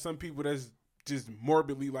you're going to have some people that's just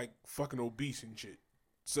morbidly like fucking obese and shit.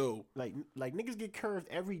 So like niggas get curved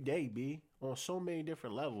every day, B, on so many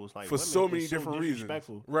different levels. Like for so many different reasons,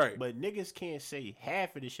 right? But niggas can't say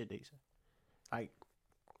half of the shit they say. Like,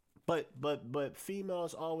 but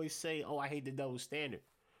females always say, "Oh, I hate the double standard."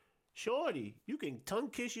 Shorty, you can tongue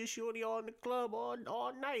kiss your shorty all in the club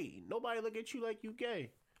all night. Nobody look at you like you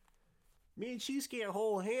gay. Me and Cheese can't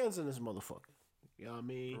hold hands in this motherfucker. You know what I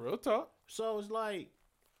mean? Real talk. So it's like,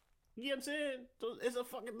 you know what I'm saying? It's a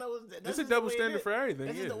fucking double. It's a double standard for everything.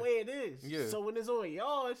 This is the way it is. Yeah. So when it's on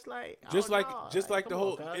y'all, it's like just like the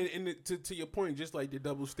whole and to your point, just like the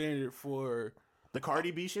double standard for the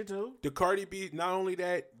Cardi B shit too. The Cardi B, not only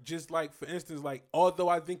that, just like for instance, like although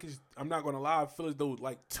I think I'm not gonna lie, I feel as though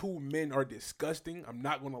like two men are disgusting. I'm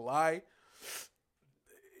not gonna lie.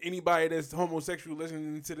 Anybody that's homosexual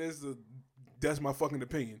listening to this, that's my fucking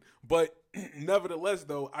opinion. But nevertheless,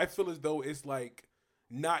 though, I feel as though it's like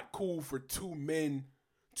not cool for two men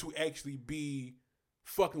to actually be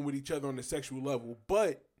fucking with each other on the sexual level.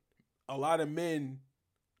 But a lot of men,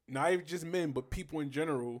 not even just men, but people in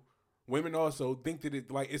general, women also think that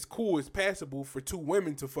it's cool, it's passable for two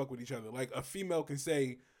women to fuck with each other. Like a female can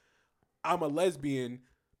say, I'm a lesbian,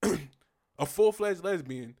 a full-fledged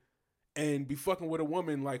lesbian, and be fucking with a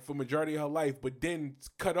woman like for majority of her life, but then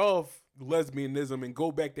cut off lesbianism and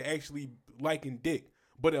go back to actually liking dick.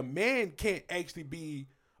 But a man can't actually be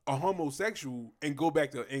a homosexual and go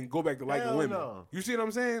back to liking women. No. You see what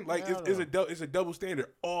I'm saying? Like it's a double standard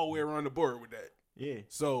all the way around the board with that. Yeah.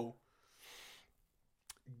 So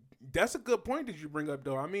that's a good point that you bring up,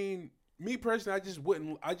 though. I mean, me personally,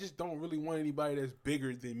 I just don't really want anybody that's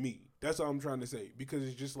bigger than me. That's all I'm trying to say, because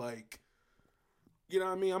it's just like, you know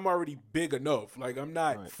what I mean? I'm already big enough. Like, I'm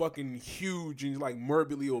not fucking huge and like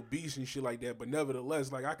morbidly obese and shit like that. But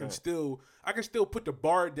nevertheless, like I can still put the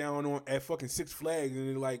bar down at fucking Six Flags, and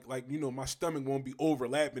then like you know, my stomach won't be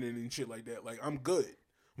overlapping it and shit like that. Like, I'm good.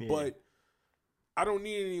 Yeah. But I don't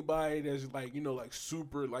need anybody that's like, you know, like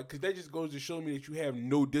super like, because that just goes to show me that you have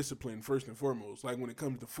no discipline first and foremost. Like when it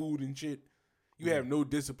comes to food and shit, you have no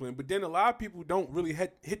discipline. But then a lot of people don't really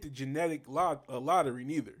hit the genetic lottery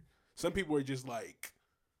neither. Some people are just like,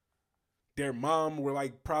 their mom were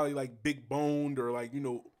like probably like big boned or like, you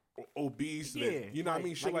know, obese. Yeah, you know what I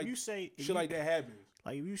mean? Shit like you say, shit like that happens.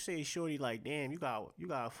 Like if you say, shorty, like, damn, you got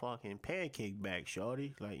a fucking pancake back,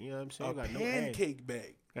 shorty. Like, you know what I'm saying? A pancake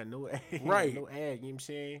bag. Got no ass. Right. No ass, you know what I'm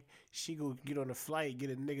saying? She go get on a flight, get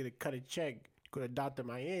a nigga to cut a check, go to Dr.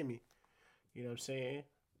 Miami. You know what I'm saying?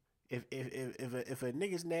 If a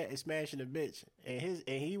nigga's is smashing a bitch and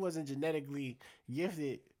he wasn't genetically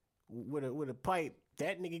gifted with a pipe,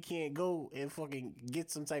 that nigga can't go and fucking get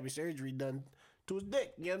some type of surgery done to his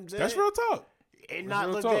dick. You know what I'm saying? That's real talk. And not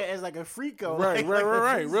looked at as like a freako. Right.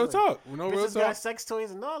 Real talk. No real talk. Got sex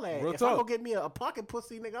toys and all that. Real if talk. I go get me a pocket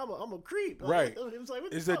pussy, nigga, I'm a creep. Right. Like,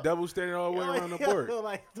 it's a double standard all the way around the board.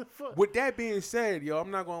 Like, the fuck? With that being said, yo, I'm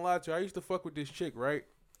not gonna lie to you. I used to fuck with this chick, right?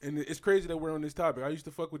 And it's crazy that we're on this topic. I used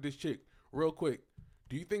to fuck with this chick. Real quick,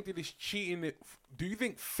 do you think that it's cheating? Do you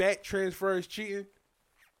think fat transfer is cheating?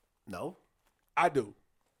 No, I do.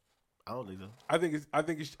 I don't think so. I think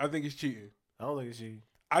it's cheating. I don't think it's cheating.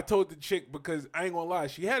 I told the chick because I ain't gonna lie,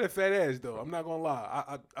 she had a fat ass though. I'm not gonna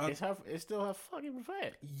lie. It's still her fucking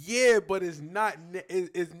fat. Yeah, but it's not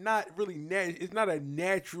really it's not a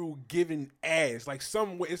natural given ass. Like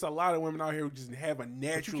it's a lot of women out here who just have a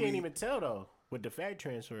natural. But you can't even tell though with the fat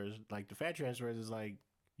transfers. Like the fat transfers is like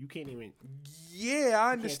You can't even. Yeah,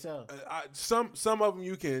 I can't understand. tell. Some of them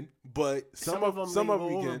you can, but some of them go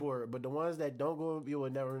you can. overboard. But the ones that don't go, you will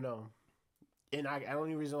never know. And the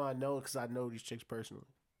only reason why I know because I know these chicks personally,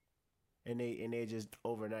 and they just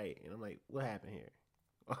overnight, and I'm like, what happened here?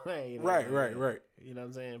 You know, Right. You know what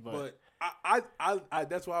I'm saying? But I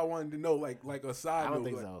that's why I wanted to know, like a side note. I don't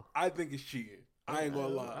think like, so. I think it's cheating. I ain't gonna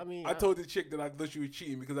lie. I mean, I told the chick that I thought she was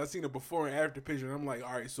cheating because I seen a before and after picture, and I'm like,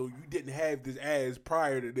 all right, so you didn't have this ass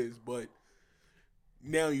prior to this, but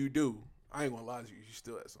now you do. I ain't gonna lie to you. You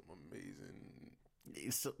still had some amazing.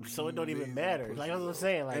 So it don't even matter. pussy, Like I was though.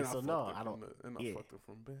 saying, like And so no, I don't. And I Yeah. fucked her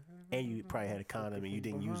from bed. And you probably had a condom and you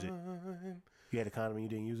didn't use it. You had a condom and you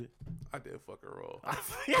didn't use it. I did fuck her raw.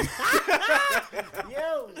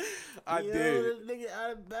 Yo, I yo, did. This nigga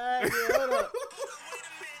out of bag. Yo, hold up.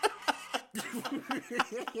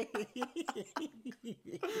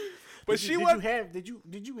 But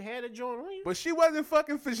Did you have a joint on you? But she wasn't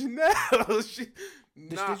fucking for Chanel.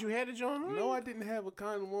 Did you have a joint on you? No, I didn't have a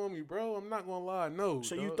condom on me, bro. I'm not gonna lie. No.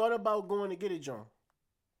 So dog. you thought about going to get a joint,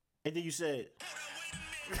 and then you said,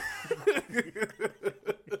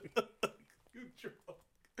 You drunk.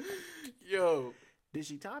 Yo. "Did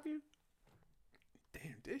she top you?"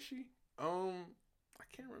 Damn, did she? I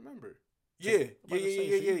can't remember. So Yeah.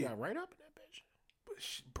 You got right up in that bitch. But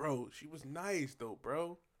bro, she was nice though,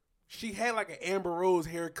 bro. She had like an Amber Rose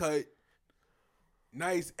haircut,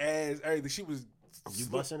 nice ass, everything. She was. You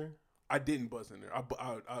busting her? I didn't bust in her.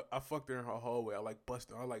 I fucked her in her hallway. I like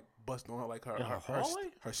busting on her like her In her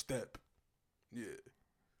hallway? her step. Yeah.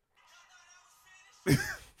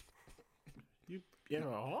 You in her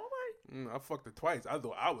hallway? I fucked her twice. I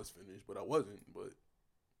thought I was finished, but I wasn't. But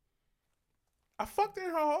I fucked her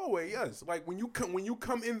in her hallway. Yes, like when you come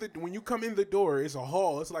in the door, it's a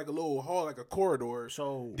hall. It's like a little hall, like a corridor.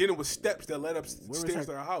 So then it was steps that led upstairs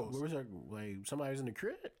to her house. Where was her? Like somebody was in the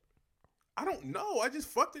crib? I don't know. I just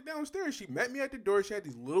fucked her downstairs. She met me at the door. She had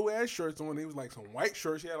these little ass shirts on. It was like some white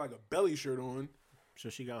shirts. She had like a belly shirt on. So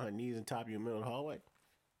she got on her knees and top you in the middle of the hallway?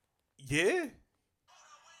 Yeah.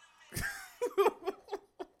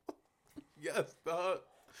 Yes, dog.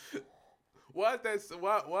 Why are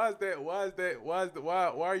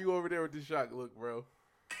you over there with the shock look, bro?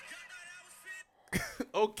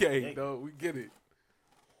 Okay, dog, we get it.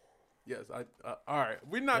 Yes, all right.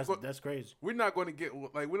 That's crazy. We're not going to get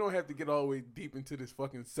like we don't have to get all the way deep into this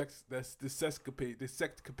fucking sex. That's the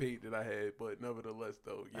sexcapade that I had. But nevertheless,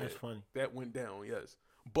 though, yeah, That's funny. That went down. Yes,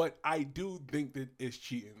 but I do think that it's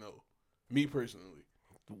cheating, though. Me personally.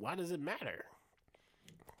 Why does it matter?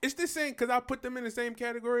 It's the same because I put them in the same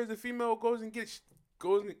category as a female goes and gets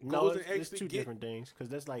it's two different things because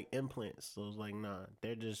that's like implants. So it's like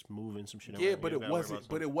they're just moving some shit. Yeah, but it wasn't.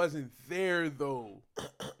 But it wasn't there though.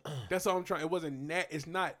 That's all I'm trying. It wasn't. It's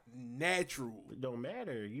not natural. It don't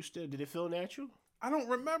matter. You still did it feel natural? I don't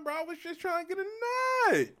remember. I was just trying to get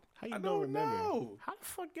a nut. How you I don't remember? know. How the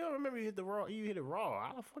fuck you don't remember you hit the raw? You hit it raw.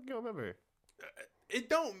 How the fuck you don't remember? It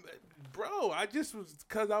don't, bro. I just was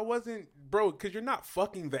because I wasn't, bro. Because you're not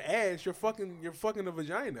fucking the ass. You're fucking the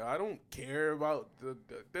vagina. I don't care about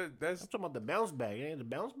that's. I'm talking about the bounce back. Ain't the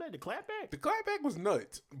bounce back, the clap back. The clap back was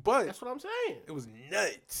nuts, but That's what I'm saying. it was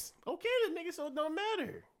nuts. Okay, the nigga, so it don't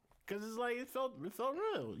matter. Cause it's like it felt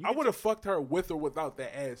real. I would have fucked her with or without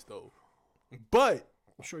that ass though, but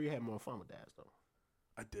I'm sure you had more fun with that though.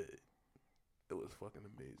 I did. It was fucking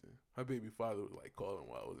amazing. My baby father was like calling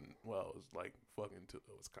while I was like fucking too.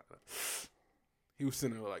 It was kind of. He was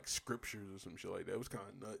sending her like scriptures or some shit like that. It was kind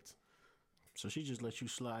of nuts. So she just let you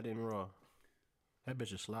slide in raw. That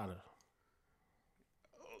bitch is slider.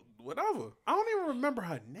 Whatever. I don't even remember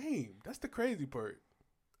her name. That's the crazy part.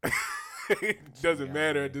 It doesn't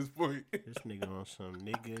matter at this point. This nigga on some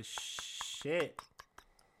nigga shit.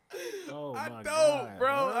 Oh I my don't, God,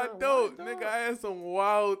 bro. man. I don't. Why Nigga, I had some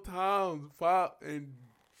wild times, pop, and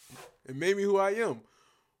it made me who I am.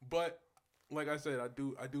 But like I said, I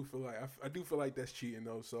do feel like that's cheating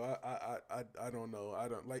though. So I don't know. I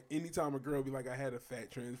don't like anytime a girl be like I had a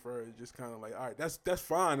fat transfer. It's just kind of like all right, that's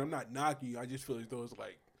fine. I'm not knocking you. I just feel as though it's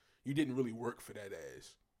like you didn't really work for that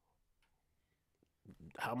ass.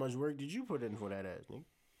 How much work did you put in for that ass, nigga?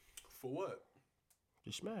 For what?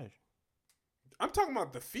 Just smash. I'm talking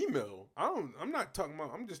about the female. I'm not talking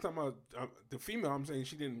about. I'm just talking about the female. I'm saying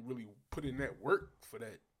she didn't really put in that work for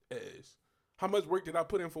that ass. How much work did I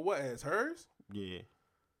put in for what ass? Hers? Yeah.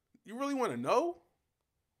 You really want to know?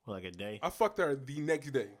 For like a day. I fucked her the next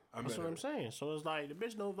day. That's what I'm saying. So it's like the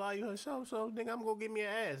bitch don't value herself. So nigga, I'm gonna give me an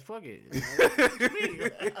ass. Fuck it.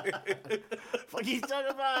 Fuck you talking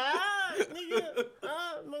about? Nigga.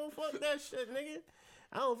 No, fuck that shit, nigga.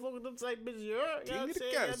 I don't fuck with them type bitches. You heard? King of the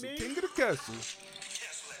castle. King of the castle.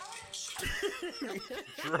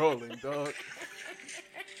 Trolling, dog.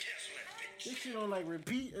 This shit on like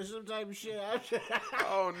repeat or some type of shit. I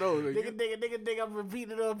don't know. Nigga, I'm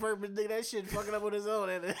repeating it on purpose. Nigga, that shit fucking up on his own.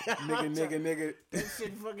 Nigga. That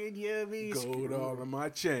shit fucking, you know what I mean? Gold all in my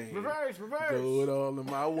chain. Reverse. Gold all in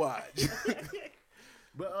my watch.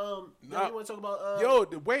 But now you want to talk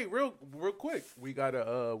about wait, real quick. We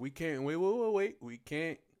gotta we can't wait. We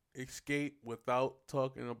can't escape without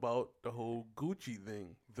talking about the whole Gucci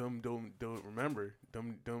thing. Them remember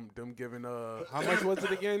them giving how much was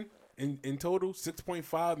it again in total?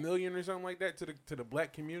 6.5 million or something like that to the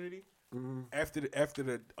black community. Mm-hmm. After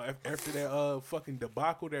that fucking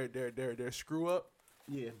debacle, their screw up.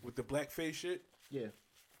 Yeah. With the blackface shit. Yeah.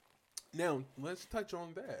 Now let's touch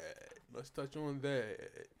on that.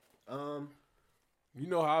 You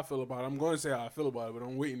know how I feel about it. I'm going to say how I feel about it, but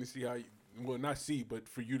I'm waiting to see how you. Well, not see, but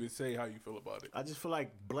for you to say how you feel about it. I just feel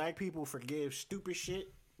like black people forgive stupid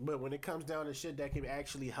shit, but when it comes down to shit that can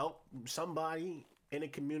actually help somebody in a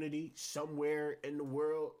community somewhere in the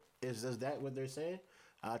world, is that what they're saying?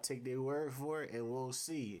 I'll take their word for it, and we'll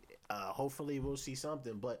see. Hopefully, we'll see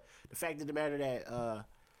something. But the fact of the matter that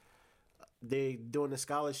they doing a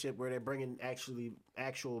scholarship where they're bringing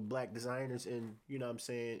actual black designers in, you know what I'm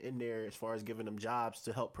saying, in there as far as giving them jobs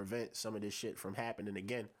to help prevent some of this shit from happening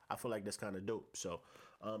again. I feel like that's kind of dope. So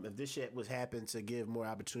if this shit was happen to give more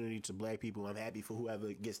opportunity to black people, I'm happy for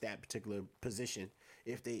whoever gets that particular position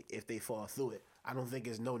if they fall through it. I don't think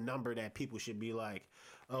there's no number that people should be like,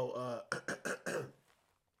 oh,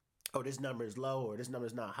 this number is low or this number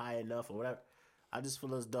is not high enough or whatever. I just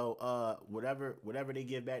feel as though whatever they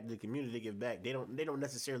give back to the community, they give back. They don't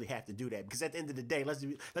necessarily have to do that, because at the end of the day, let's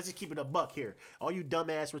just keep it a buck here. All you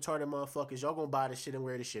dumbass retarded motherfuckers, y'all gonna buy this shit and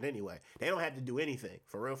wear this shit anyway. They don't have to do anything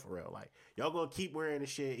for real. Like, y'all gonna keep wearing the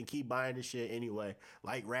shit and keep buying the shit anyway.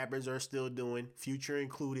 Like rappers are still doing, Future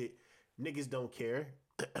included. Niggas don't care.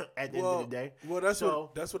 At the end of the day. Well, that's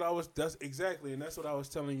what I was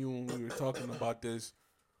telling you when we were talking about this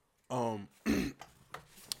off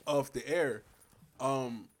the air.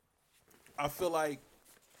 I feel like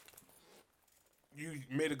you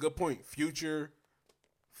made a good point. Future,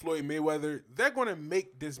 Floyd Mayweather, they're gonna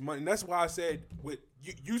make this money. And that's why I said with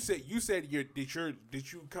you said you're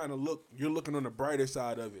looking on the brighter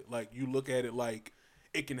side of it. Like, you look at it like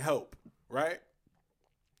it can help, right?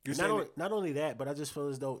 Not only that, but I just feel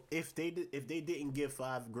as though if they didn't give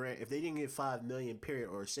 $5,000, if they didn't get 5 million period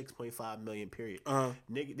or 6.5 million period,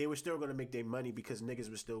 they were still gonna make their money because niggas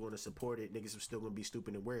were still gonna support it. Niggas were still gonna be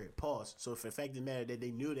stupid and wear it. Pause. So if the fact of the matter that they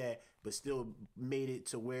knew that, but still made it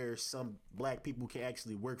to where some black people can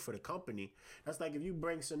actually work for the company, that's like if you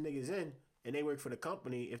bring some niggas in and they work for the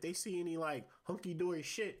company, if they see any like hunky dory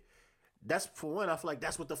shit, that's for one. I feel like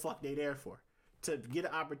that's what the fuck they there for. To get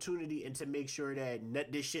an opportunity and to make sure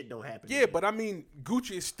that this shit don't happen. Yeah, but I mean,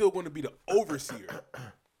 Gucci is still going to be the overseer.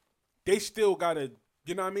 They still got to,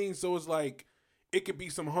 you know what I mean? So it's like, it could be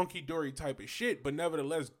some hunky-dory type of shit, but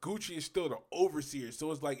nevertheless, Gucci is still the overseer.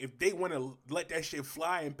 So it's like, if they want to let that shit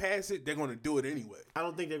fly and pass it, they're going to do it anyway. I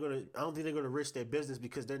don't think they're gonna risk their business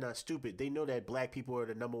because they're not stupid. They know that black people are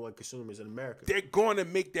the number one consumers in America. They're going to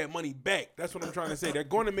make that money back. That's what I'm trying to say. They're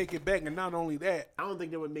going to make it back, and not only that, I don't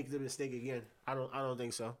think they would make the mistake again. I don't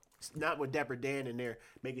think so. Not with Dapper Dan in there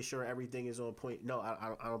making sure everything is on point. No,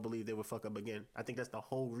 I don't believe they would fuck up again. I think that's the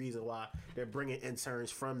whole reason why they're bringing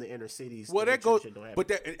interns from the inner cities. Well, that goes, but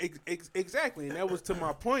that exactly, and that was to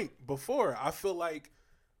my point before. I feel like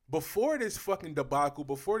before this fucking debacle,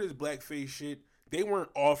 before this blackface shit, they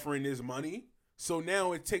weren't offering this money. So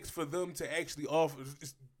now it takes for them to actually offer.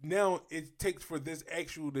 Now it takes for this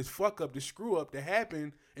fuck up, this screw up to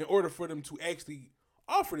happen in order for them to actually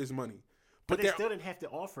offer this money. But they still didn't have to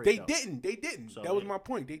offer it. They didn't. So, that was my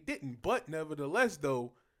point. They didn't. But nevertheless,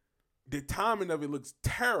 though, the timing of it looks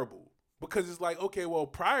terrible. Because it's like, okay, well,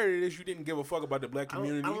 prior to this, you didn't give a fuck about the black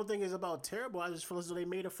community. I don't think it's about terrible. I just feel as though they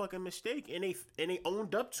made a fucking mistake and they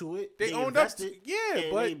owned up to it. They owned up to it. Yeah,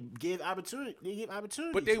 but they gave opportunity.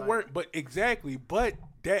 But they weren't. But exactly. But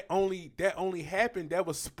that only happened. That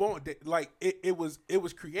was spawned. Like it was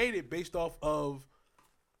created based off of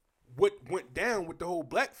what went down with the whole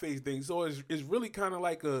blackface thing. So it's really kind of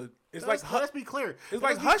like let's be clear. It's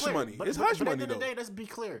like hush money. It's hush money, though. At the end of the day, let's be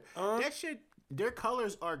clear. That shit, their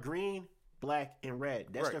colors are green, black, and red.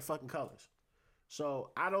 That's their fucking colors.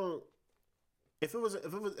 So I don't. If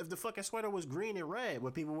the fucking sweater was green and red,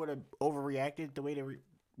 would people would have overreacted the way they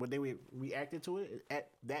reacted to it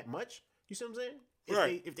at that much? You see what I'm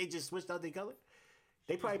saying? If they just switched out their color,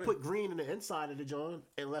 they probably put green in the inside of the joint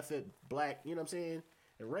and left it black. You know what I'm saying?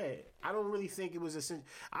 and red. I don't really think it was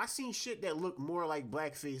I seen shit that looked more like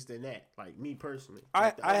blackface than that. Like me personally,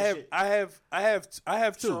 like I have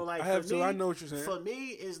too. So like I have for too. me, I know what you're saying. For me,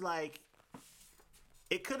 is like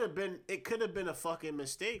it could have been a fucking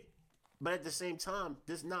mistake, but at the same time,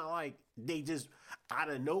 it's not like they just out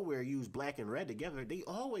of nowhere use black and red together. They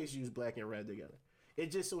always use black and red together.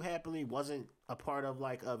 It just so happily wasn't a part of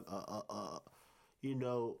like a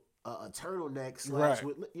turtleneck slash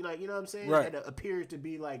with, you know what I'm saying? Right. That appeared to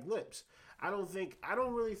be like lips. I don't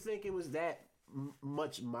really think it was that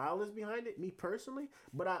much malice behind it, me personally.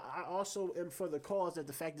 But I also am for the cause that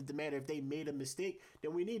the fact of the matter, if they made a mistake,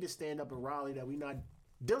 then we need to stand up and rally that we not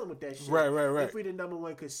dealing with that shit. Right. If we the number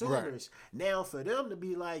one consumers. Right. Now for them to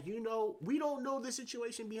be like, we don't know the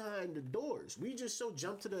situation behind the doors. We just so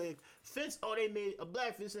jump to the fence. Oh, they made a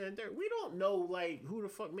black fence and there. We don't know like who the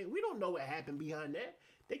fuck made. We don't know what happened behind that.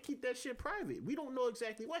 They keep that shit private. We don't know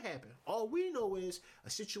exactly what happened. All we know is a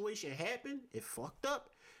situation happened. It fucked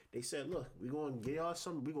up. They said, look, we're going to get y'all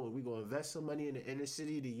some. We're going to invest some money in the inner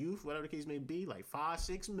city, the youth, whatever the case may be, like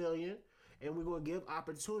 $5-6 million. And we're going to give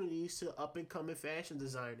opportunities to up-and-coming fashion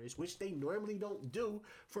designers, which they normally don't do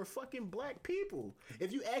for fucking black people.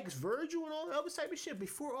 If you ask Virgil and all that other type of shit,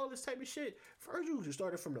 before all this type of shit, Virgil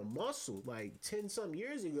started from the muscle like 10-some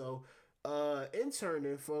years ago,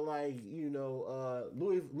 interning for like,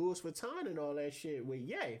 Louis Vuitton and all that shit with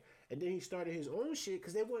Ye. And then he started his own shit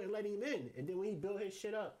because they wouldn't let him in. And then when he built his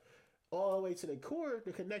shit up all the way to the core,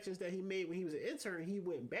 the connections that he made when he was an intern, he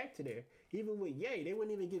went back to there. Even with Ye, they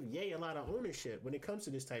wouldn't even give Ye a lot of ownership when it comes to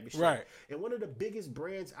this type of shit. Right. And one of the biggest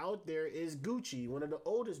brands out there is Gucci, one of the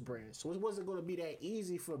oldest brands. So it wasn't going to be that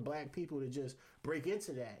easy for black people to just break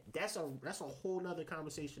into that. That's a whole nother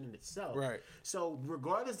conversation in itself. Right. So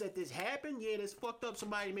regardless that this happened, yeah, this fucked up.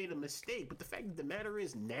 Somebody made a mistake. But the fact of the matter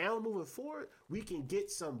is, now moving forward, we can get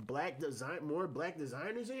some more black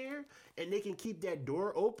designers in here, and they can keep that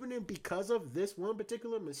door opening because of this one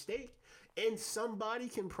particular mistake. And somebody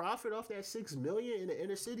can profit off that $6 million in the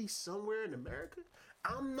inner city somewhere in America.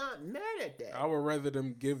 I'm not mad at that. I would rather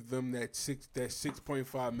them give them that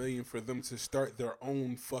 6.5 million for them to start their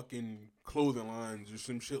own fucking clothing lines or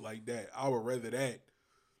some shit like that. I would rather that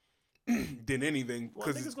than anything. Well,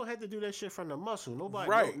 niggas gonna have to do that shit from the muscle. Nobody,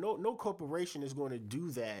 right. no corporation is going to do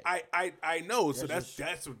that. I know. So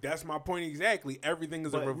that's my point exactly. Everything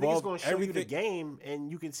is a revolve. Niggas gonna show you the game,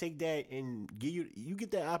 and you can take that and you get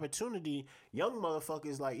that opportunity. Young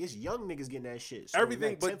motherfuckers, like, it's young niggas getting that shit. So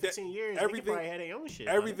everything, like but 15 years, everything they probably had their own shit.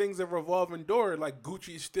 Everything's a revolving door. Like,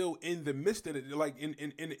 Gucci is still in the midst of it. Like in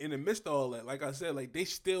the midst of all that. Like I said, like, they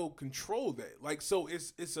still control that. Like, so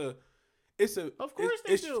it's of course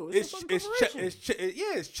they do.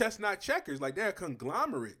 It's chestnut checkers. Like, they're a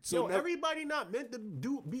conglomerate. So everybody not meant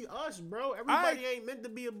to be us, bro. Everybody ain't meant to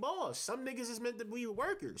be a boss. Some niggas is meant to be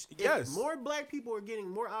workers. Yes. If more black people are getting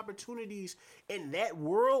more opportunities in that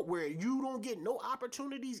world where you don't get no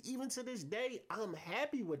opportunities even to this day, I'm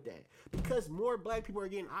happy with that. Because more black people are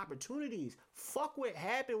getting opportunities. Fuck what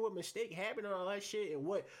happened, what mistake happened and all that shit, and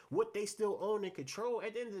what they still own and control.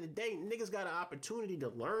 At the end of the day, niggas got an opportunity to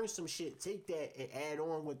learn some shit, take that and add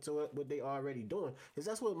on what they already doing, because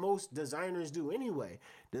that's what most designers do anyway.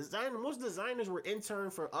 Most designers were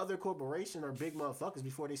interned for other corporations or big motherfuckers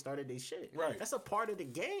before they started their shit. Right. That's a part of the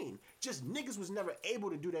game. Just niggas was never able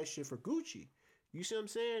to do that shit for Gucci. You see what I'm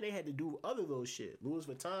saying? They had to do other little shit. Louis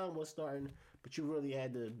Vuitton was starting, but you really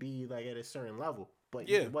had to be like at a certain level. But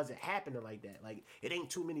it wasn't happening like that. Like, it ain't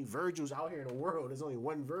too many Virgils out here in the world. There's only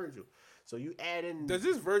one Virgil. So you add in. Does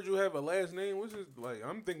this Virgil have a last name? What's his, like?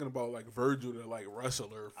 I'm thinking about like Virgil, the like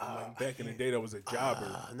wrestler from like back in the day that was a jobber.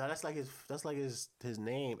 No, that's like his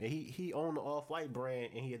name. And he owned the Off-White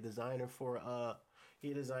brand, and he a designer for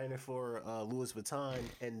Louis Vuitton,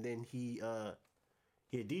 and then he a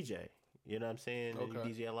DJ. You know what I'm saying?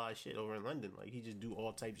 Okay. He DJ a lot of shit over in London. Like, he just do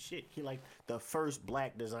all types of shit. He like the first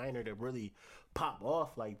black designer to really pop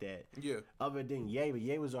off like that. Yeah. Other than Ye, but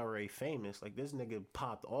Ye was already famous. Like, this nigga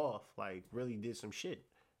popped off, like, really did some shit.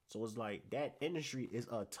 So it's like, that industry is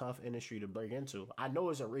a tough industry to break into. I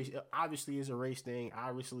know it's a race. Obviously, it's a race thing.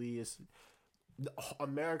 Obviously, it's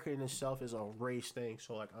America in itself is a race thing.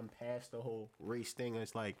 So, like, I'm past the whole race thing.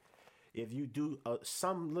 It's like, if you do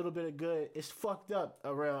some little bit of good, it's fucked up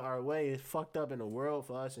around our way. It's fucked up in the world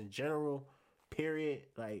for us in general, period.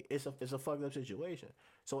 Like, it's a fucked up situation.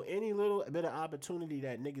 So any little bit of opportunity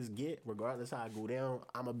that niggas get, regardless how I go down,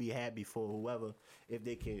 I'm going to be happy for whoever if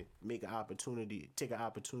they can take an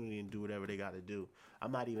opportunity and do whatever they got to do.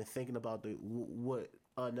 I'm not even thinking about what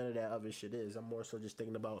none of that other shit is. I'm more so just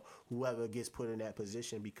thinking about whoever gets put in that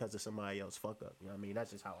position because of somebody else fuck up. You know what I mean?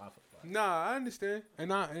 That's just how I feel. Nah, I understand,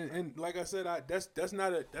 and like I said, that's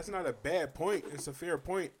not a bad point. It's a fair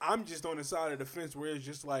point. I'm just on the side of the fence where it's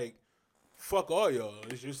just like, fuck all y'all.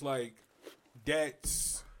 It's just like that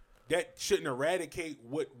shouldn't eradicate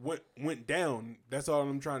what went down. That's all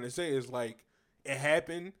I'm trying to say. Is like it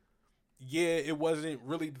happened. Yeah, it wasn't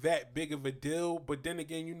really that big of a deal, but then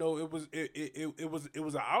again, it was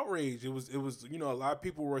an outrage. It was a lot of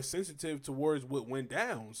people were sensitive towards what went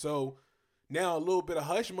down. So now a little bit of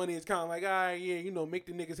hush money is kind of like, all right, yeah, make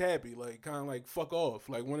the niggas happy, like kind of like fuck off,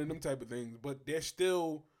 like one of them type of things. But they're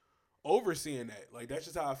still overseeing that. Like that's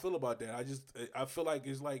just how I feel about that. I feel like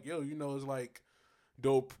it's like, it's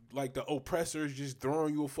like the oppressor is just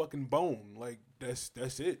throwing you a fucking bone. Like that's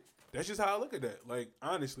it. That's just how I look at that. Like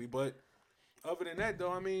honestly, but. Other than that,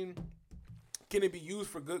 though, I mean, can it be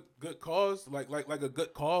used for good cause, like a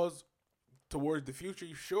good cause towards the future?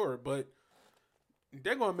 Sure, but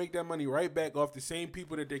they're gonna make that money right back off the same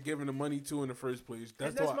people that they're giving the money to in the first place.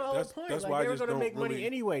 That's my whole point. That's why they were gonna make money really...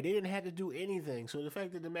 anyway. They didn't have to do anything. So the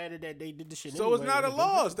fact of the matter that they did the shit. So anyway, it's not a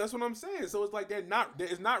loss. That's what I'm saying. So it's like they're not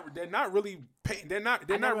really paying. They're not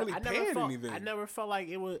really paying anything. I never felt like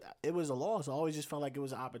it was a loss. I always just felt like it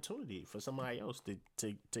was an opportunity for somebody else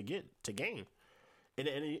to gain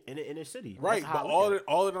in a city. Right, but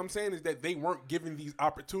all that I'm saying is that they weren't given these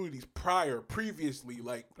opportunities previously,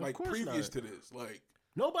 like previous to this, like.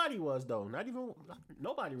 Nobody was though. Not even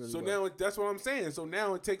nobody really. So was. now that's what I'm saying. So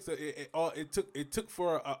now it takes it took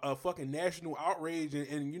for a fucking national outrage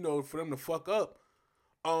and for them to fuck up,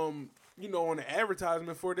 on the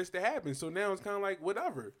advertisement for this to happen. So now it's kind of like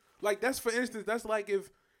whatever. Like that's for instance, that's like if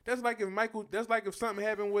something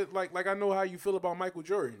happened with like I know how you feel about Michael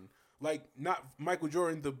Jordan. Like not Michael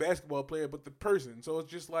Jordan the basketball player, but the person. So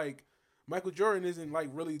it's just like Michael Jordan isn't like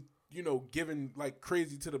really. Giving like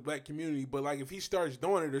crazy to the black community, but like if he starts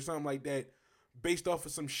doing it or something like that, based off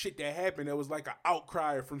of some shit that happened, that was like an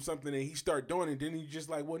outcry from something, and he start doing it, then he's just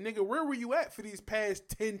like, well, nigga, where were you at for these past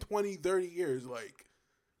 10, 20, 30 years? Like,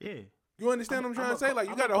 yeah. You understand what I'm trying to say? Like,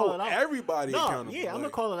 you got to hold everybody accountable. Yeah, I'm going to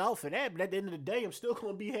call it out for that, but at the end of the day, I'm still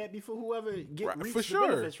going to be happy for whoever reaps the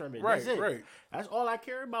benefits from it. Right, That's it. Right. That's all I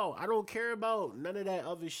care about. I don't care about none of that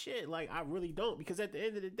other shit. Like, I really don't, because at the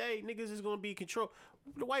end of the day, niggas is going to be control.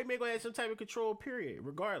 The white man going to have some type of control, period,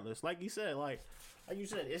 regardless. Like you said,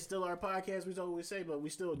 it's still our podcast, we always say, but we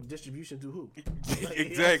still distribution through who?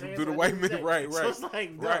 Exactly, through the white man, right. So it's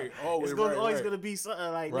like, no, right, always, it's always going to be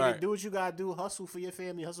something like, right. Nigga, do what you got to do, hustle for your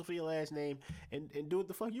family, hustle for your last name, and do what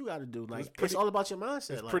the fuck you got to do. Like, it's all about your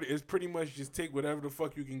mindset. It's pretty much just take whatever the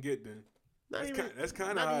fuck you can get then. That's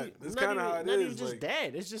kind of how it is. Not even just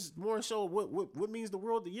that. It's just more so what means the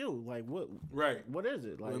world to you. Like what? Right. What is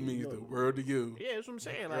it? Like what means the world to you? Yeah, that's what I'm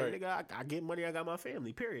saying. Like nigga, I get money. I got my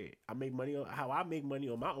family. Period. I make money how I make money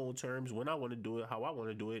on my own terms when I want to do it. How I want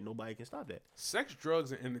to do it. Nobody can stop that. Sex,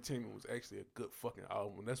 Drugs, and Entertainment was actually a good fucking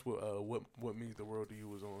album. That's what means the world to you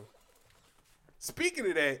was on. Speaking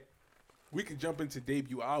of that, we can jump into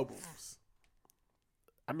debut albums.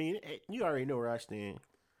 I mean, you already know where I stand.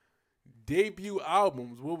 Debut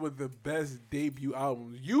albums. What were the best debut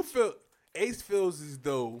albums? Ace feels as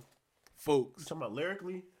though, folks. You talking about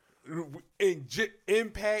lyrically?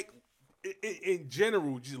 Impact, in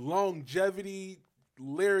general, just longevity,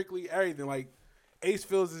 lyrically, everything. Like, Ace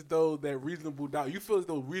feels as though that Reasonable Doubt. You feel as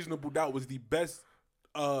though Reasonable Doubt was the best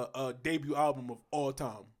debut album of all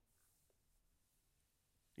time.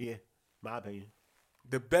 Yeah, my opinion.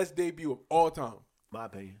 The best debut of all time. My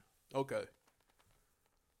opinion. Okay.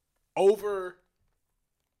 Over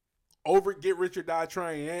Get Rich or Die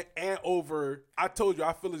Trying and over, I told you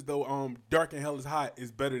I feel as though Dark and Hell is Hot is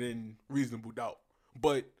better than Reasonable Doubt.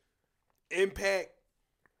 But Impact,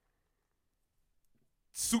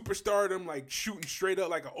 superstardom, like shooting straight up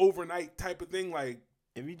like an overnight type of thing, like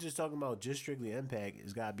if you just talking about just strictly Impact,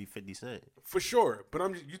 it's gotta be 50 Cent. For sure.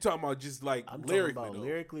 But you talking about just like I'm lyrically. Talking about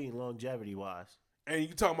lyrically and longevity wise. And you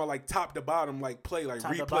talking about like top to bottom, like play, like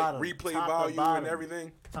replay value and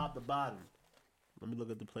everything? Top to bottom. Let me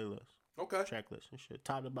look at the playlist. Okay. Track list and shit.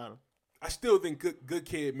 Top to bottom. I still think Good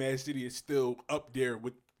Kid, Mad City is still up there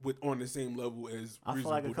with on the same level as I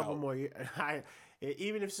feel like a couple more years.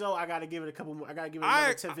 Even if so, I got to give it a couple more. I got to give it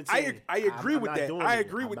another 10, 15. I agree with that. I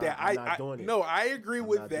agree with that. I'm not doing it. No, I agree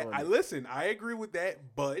with that. I agree with that,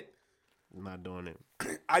 but I'm not doing it.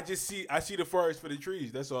 I see the forest for the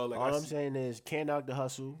trees. That's all. Like all I'm saying is, Can't Knock the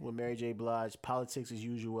Hustle with Mary J. Blige, Politics as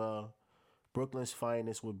Usual, Brooklyn's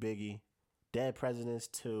Finest with Biggie, Dead Presidents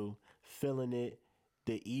 2, Feeling It,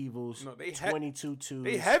 The Evils, 22-2.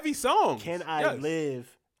 They heavy songs. Can I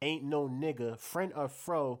Live, Ain't No Nigga, Friend or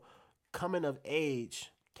Fro, Coming of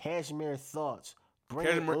Age, Cashmere Thoughts, Bring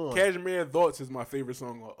It On. Cashmere Thoughts is my favorite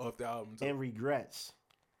song off the album. Too. And Regrets.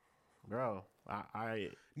 Bro, I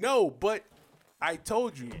No, but I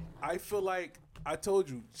told you. I feel like I told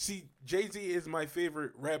you. See, Jay-Z is my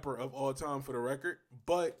favorite rapper of all time for the record,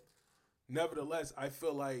 but nevertheless, I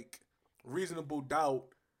feel like Reasonable Doubt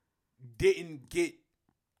didn't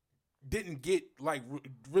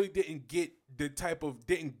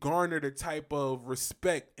garner the type of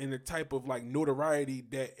respect and the type of like notoriety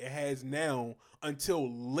that it has now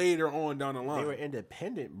until later on down the line. They were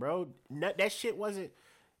independent, bro. That shit wasn't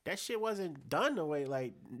done the way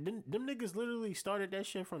like them niggas literally started that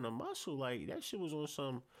shit from the muscle. Like that shit was on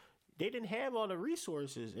some. They didn't have all the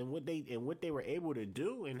resources and what they were able to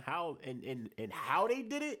do and how they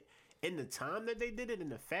did it. In the time that they did it, in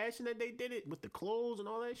the fashion that they did it, with the clothes and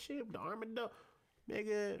all that shit, the armadillo,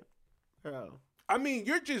 nigga, bro. I mean,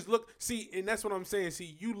 you're just and that's what I'm saying.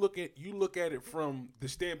 See, you look at it from the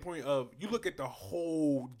standpoint of you look at the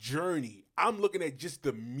whole journey. I'm looking at just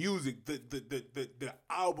the music, the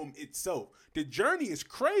album itself. The journey is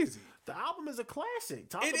crazy. The album is a classic,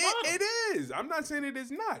 top to bottom. It is. I'm not saying it is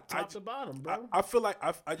not. Top to bottom, bro. I feel like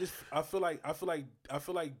I feel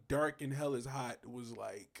like Dark and Hell is Hot was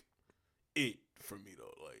like it for me though.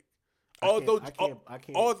 Like I can't. I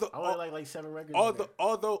only like 7 records.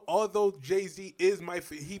 Although Jay-Z is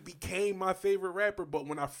he became my favorite rapper, but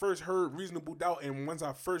when I first heard Reasonable Doubt and once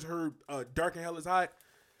I first heard Dark and Hell is Hot,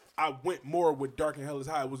 I went more with Dark and Hell is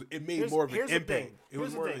Hot. It made more of an impact. It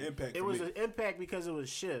was more of an impact. It was an impact because it was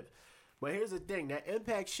Shiv. But here's the thing: that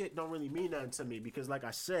impact shit don't really mean nothing to me because, like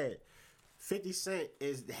I said, 50 Cent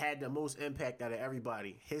had the most impact out of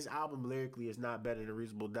everybody. His album lyrically is not better than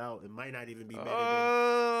Reasonable Doubt. It might not even be better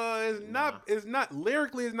than. It's not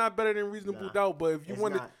lyrically. It's not better than Reasonable Doubt. But if you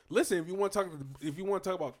want to listen, if you want to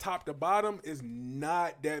talk about top to bottom, it's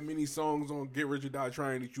not that many songs on Get Rich or Die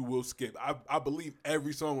Trying that you will skip. I believe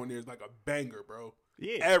every song on there is like a banger, bro.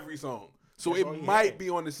 Yeah, every song. So it might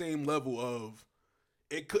be on the same level of.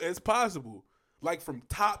 It's possible. Like from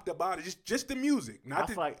top to bottom, just the music. I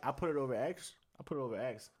feel like I put it over X.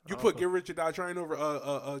 You put Get Rich or Die Trying over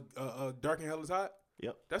Dark and Hell is Hot?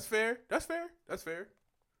 Yep. That's fair.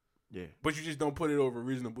 Yeah. But you just don't put it over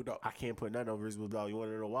Reasonable Doubt. I can't put nothing over Reasonable Doubt. You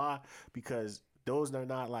want to know why? Because those are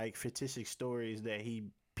not like fictitious stories that he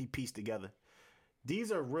pieced together.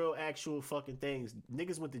 These are real, actual fucking things.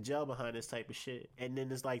 Niggas went to jail behind this type of shit. And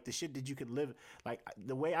then it's like the shit that you could live. Like,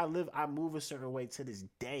 the way I live, I move a certain way to this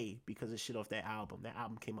day because of shit off that album. That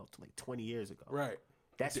album came out like 20 years ago. Right.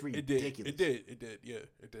 That's ridiculous. It did. Yeah,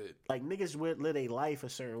 it did. Like, niggas would live a life a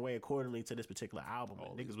certain way accordingly to this particular album.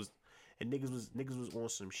 And niggas was on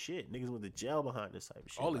some shit. Niggas went to jail behind this type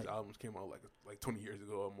of shit. All these albums came out like 20 years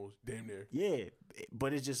ago almost. Damn near. Yeah.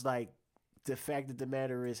 But it's just like, the fact of the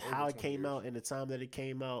matter is how it came out and the time that it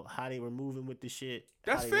came out, how they were moving with the shit.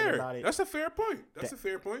 That's fair. That's a fair point. That's a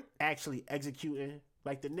fair point. Actually executing.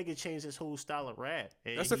 Like, the nigga changed his whole style of rap.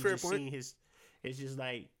 And that's a fair point. It's just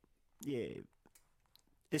like, yeah.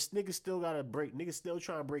 This nigga still gotta break. Nigga still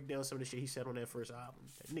trying to break down some of the shit he said on that first album.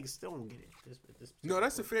 That nigga still don't get it. No,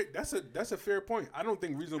 that's a fair point. I don't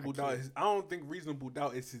think Reasonable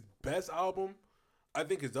Doubt is his best album. I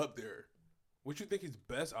think it's up there. What you think his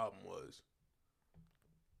best album was?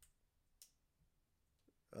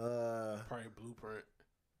 Probably Blueprint.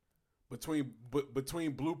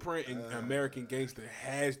 Between Blueprint and American Gangster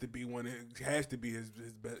has to be his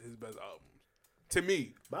best albums. To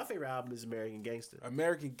me, my favorite album is American Gangster.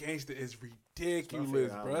 American Gangster is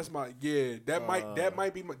ridiculous, bro. That's that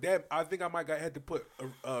might be I think I might have to put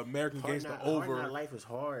American Gangster over. Hard Knock Life was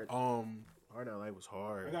hard. Hard Knock Life was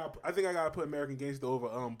hard. I think I gotta put American Gangster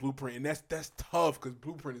over Blueprint, and that's tough because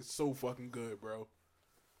Blueprint is so fucking good, bro.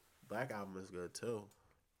 Black Album is good too.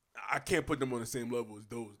 I can't put them on the same level as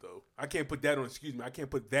those, though. I can't put that on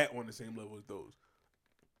the same level as those.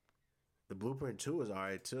 The Blueprint 2 is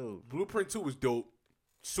alright too. Blueprint 2 was dope.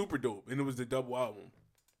 Super dope. And it was the double album.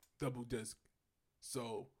 Double disc.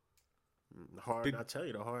 So I tell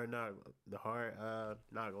you, the Hard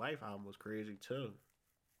Knock Life album was crazy too.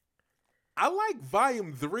 I like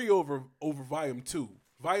Volume 3 over Volume 2.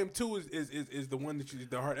 Volume 2 is the one that's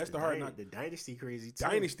the Hard Knock. The Dynasty crazy too.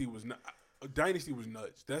 Dynasty was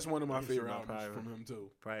nuts. That's one of my favorite albums from him too.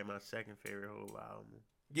 Probably my second favorite whole album.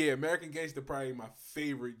 Yeah, American Gangster probably my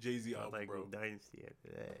favorite Jay-Z album, like bro. The Dynasty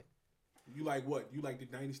after that. You like what? You like the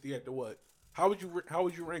Dynasty after what? How would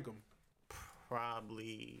you rank them?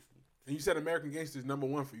 Probably. And you said American Gangster is number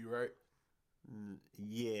 1 for you, right?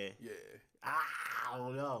 Yeah. Yeah. I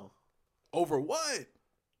don't know. Over what?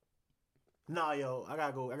 Nah, yo, I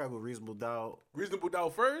gotta go Reasonable Doubt. Reasonable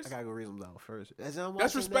Doubt first. I gotta go Reasonable Doubt first. As I'm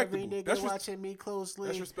That's watching respectable. every nigga That's watching me closely.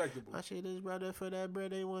 That's respectable. I shit his brother for that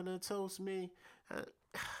bread. They wanna toast me.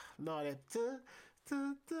 No, that.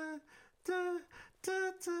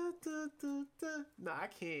 Nah, I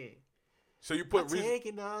can't. So you put I'm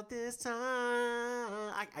taking all this time.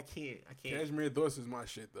 I can't. Cashmere Thoughts is my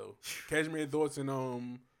shit though. Cashmere Thoughts and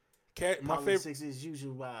my favorite Politics is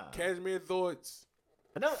usual wild. Cashmere Thoughts.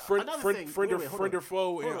 Another thing. Friend Wait, hold or on.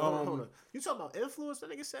 foe and Hold on. You talking about influence? That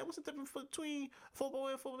nigga said, what's the difference between football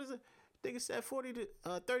and football? Nigga said 30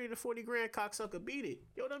 to 40 grand cocksucker beat it.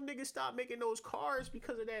 Yo, them niggas stopped making those cars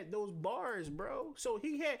because of those bars, bro. So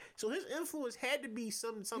his influence had to be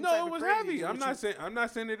some No, type it of was crazy. heavy. I'm not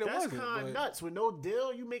saying that it That's wasn't. kind of but nuts. With no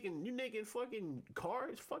deal, you making fucking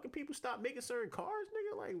cars. Fucking people stop making certain cars,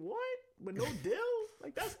 nigga. Like what? With no deal?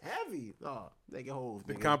 Like that's heavy. Oh, nigga, Hove.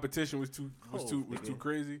 the nigga. competition was too nigga.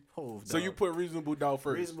 crazy. Hove, So dog. you put Reasonable Doubt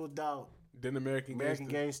first. Reasonable Doubt, Then American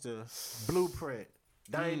Gangster, Blueprint,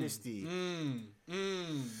 Dynasty,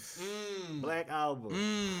 Black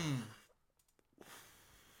Album,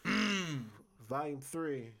 Volume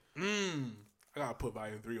 3. I gotta put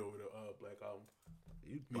Volume 3 over the Black Album.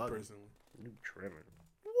 You Me bugging. personally. You trimming.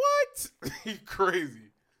 What? You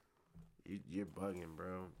crazy, You're bugging,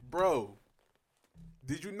 bro. bro.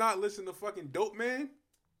 Did you not listen to fucking Dope Man?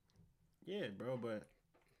 Yeah, bro, but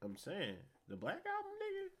I'm saying the Black Album,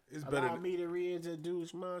 nigga. It's better. Allow Than, me to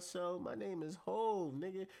reintroduce myself. My name is Hove,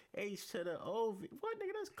 nigga. H to the O. What,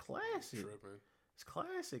 nigga? That's classic. tripping. It's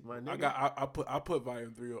classic, my nigga. I put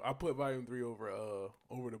Volume 3. I put Volume 3 over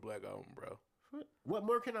the Black Album, bro. What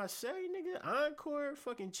more can I say, nigga? Encore,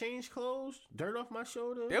 fucking change clothes, dirt off my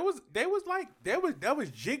shoulder. That was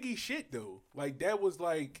jiggy shit though. Like that was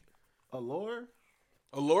like Allure,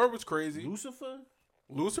 Allure was crazy. Lucifer,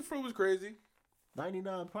 Was crazy.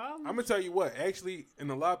 99 Problems. I'm gonna tell you what, actually,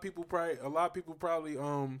 and a lot of people probably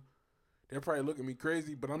they'll probably look at me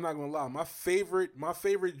crazy, but I'm not gonna lie. My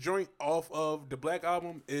favorite joint off of the Black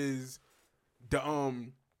Album is the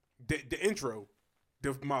intro.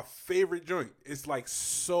 My favorite joint. It's like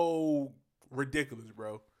so ridiculous,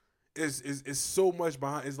 bro. It's so much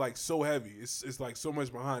behind. It's like so heavy. It's like so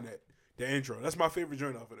much behind the intro. That's my favorite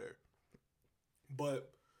joint off of there.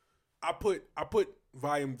 But I put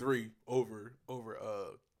Volume 3 over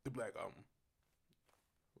the Black Album.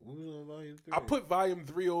 What was on Volume 3? I put Volume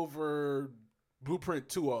 3 over Blueprint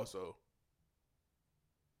 2 also.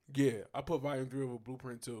 Yeah, I put Volume 3 over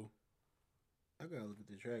Blueprint 2. I gotta look at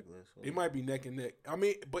the track list. It might be neck and neck. I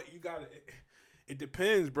mean, but you gotta. It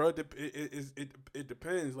depends, bro. It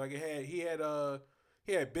depends. Like he had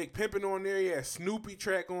Big Pimpin' on there. He had Snoopy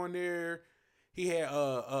track on there. He had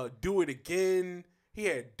Do It Again. He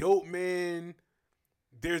had Dope Man.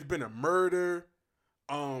 There's Been a Murder.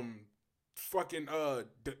 Fucking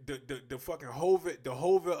the fucking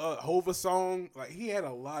Hova song. Like he had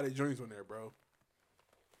a lot of joints on there, bro.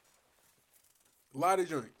 A lot of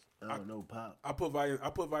joints. I don't know, Pop. I put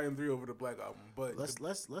Volume 3 over the Black Album, but Let's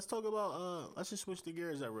talk about let's just switch the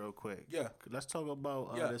gears up real quick. Yeah. Let's talk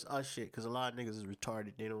about this us shit because a lot of niggas is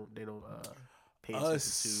retarded. They don't pay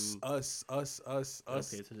us attention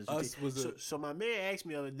to. was So my man asked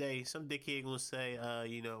me the other day. Some dickhead gonna say,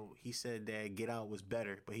 he said that Get Out was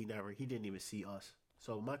better, but he didn't even see Us.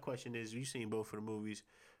 So my question is, you seen both of the movies?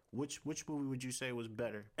 Which movie would you say was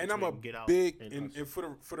better? And I'm a Get Out big and and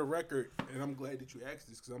for the record, and I'm glad that you asked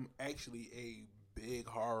this because I'm actually a big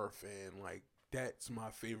horror fan. Like that's my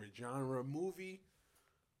favorite genre of movie.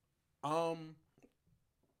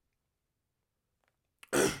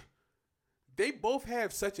 They both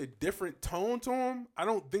have such a different tone to them. I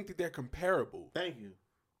don't think that they're comparable. Thank you.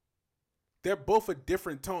 They're both a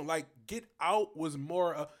different tone. Like Get Out was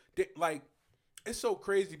more like it's so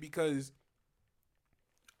crazy because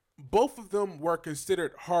both of them were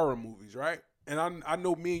considered horror movies, right? And I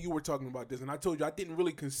know me and you were talking about this, and I told you I didn't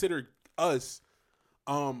really consider Us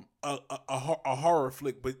a horror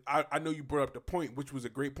flick, but I know you brought up the point, which was a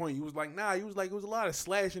great point. You was like, nah, it was a lot of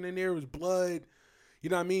slashing in there, it was blood,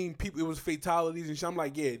 you know what I mean? People, it was fatalities and shit. I'm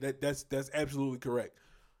like, yeah, that's absolutely correct.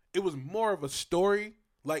 It was more of a story,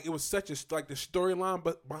 like it was such a like the storyline,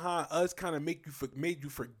 but behind Us kind of made you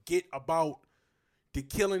forget about the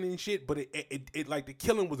killing and shit, but it like the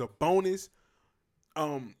killing was a bonus,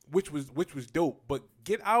 which was dope. But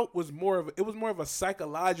Get Out was more of a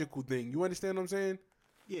psychological thing. You understand what I'm saying?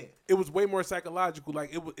 Yeah. It was way more psychological.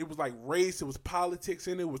 Like it was like race, it was politics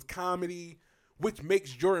in it, was comedy, which makes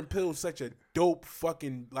Jordan Peele such a dope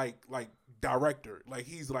fucking like director. Like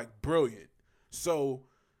he's like brilliant. So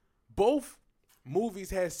both movies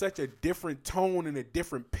has such a different tone and a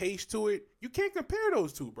different pace to it. You can't compare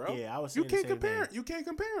those two, bro. Yeah, I was You saying the can't same compare. thing. You can't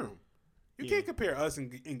compare them. You Yeah. can't compare Us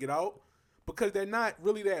and Get Out because they're not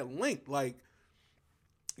really that linked. Like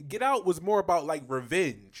Get Out was more about like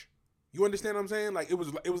revenge. You understand what I'm saying? Like it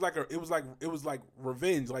was like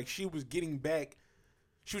revenge. Like she was getting back.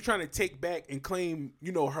 She was trying to take back and claim,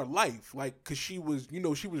 her life. Like, cause she was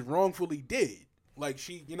wrongfully dead. Like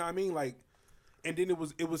she, you know what I mean? Like, and then it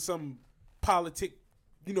was some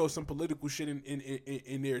some political shit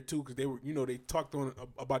in there too. Cause they were, they talked on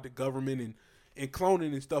about the government and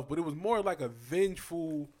cloning and stuff. But it was more like a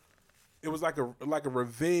vengeful. It was like a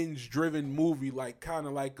revenge driven movie. Like kind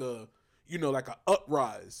of like a. Like a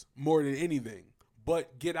Uprise more than anything.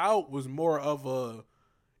 But Get Out was more of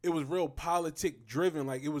it was real politic driven.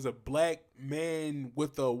 Like it was a black man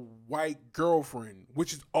with a white girlfriend,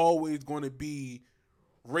 which is always going to be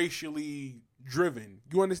racially driven.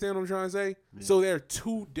 You understand what I'm trying to say? Yeah. So they're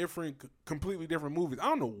two completely different movies. I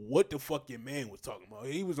don't know what the fuck your man was talking about.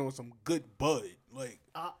 He was on some good bud. Like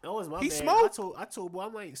that was my he man. smoked. I told boy,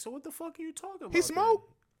 I'm like, so what the fuck are you talking about? He smoked.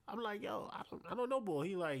 Then? I'm like, yo, I don't know, boy.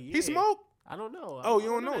 He like, yeah. He smoked? I don't know. Oh, you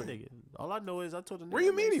don't know that him? nigga. All I know is I told the nigga. Where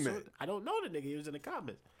you meet him so, at? I don't know the nigga. He was in the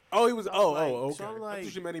comments. Oh, he was. So okay. So I'm like, I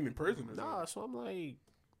thought you met him in person. Nah. So I'm like,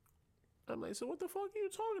 so what the fuck are you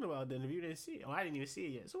talking about then? If you didn't see it, I didn't even see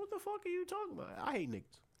it yet. So what the fuck are you talking about? I hate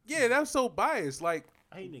niggas. Yeah, that's so biased. Like,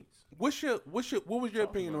 I hate niggas. What was your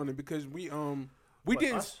opinion on it? Because we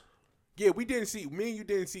didn't. Us? Yeah, we didn't see. Me and you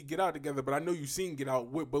didn't see Get Out together, but I know you seen Get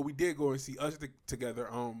Out. But we did go and see Us together.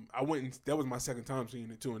 I went. And, that was my second time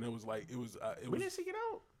seeing it too, and it was like We didn't see Get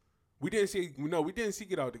Out. We didn't see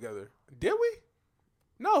Get Out together. Did we?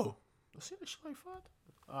 No. I seen this shit like 5 times.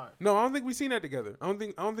 All right. No, I don't think we seen that together. I don't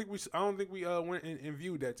think we went and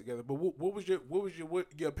viewed that together. But what was your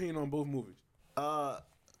opinion on both movies?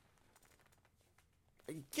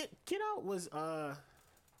 Get Out was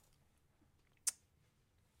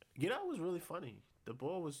Get Out was really funny. The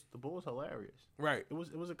bull was hilarious. Right. It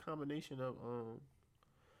was a combination of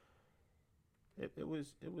it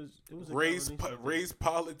was a race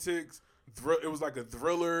politics. It was like a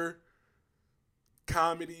thriller,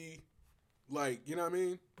 comedy, like you know what I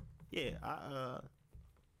mean. Yeah,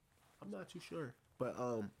 I'm not too sure, but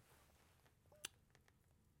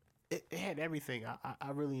it had everything.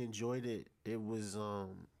 I really enjoyed it. It was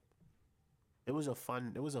a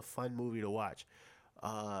fun movie to watch.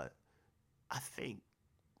 I think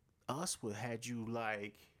Us would had you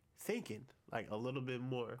like thinking like a little bit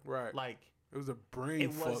more. Right. Like it was a brain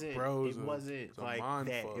fuck, bro. It wasn't like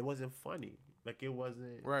that. Fuck. It wasn't funny. Like it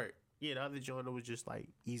wasn't. Right. Yeah, the other joint was just like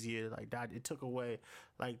easier. Like that, it took away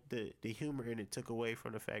like the humor in it took away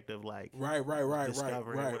from the fact of like right. What it was.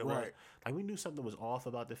 Like we knew something was off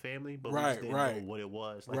about the family, but we just didn't know what it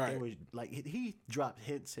was. Like they were like he dropped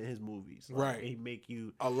hints in his movies. Like, he make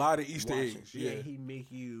you a lot of Easter eggs. Yeah, he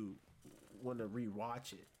make you want to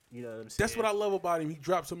rewatch it. You know what I'm saying? That's what I love about him. He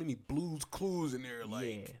dropped so many blues clues in there.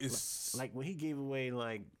 Like it's like when he gave away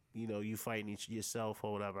like. You fighting yourself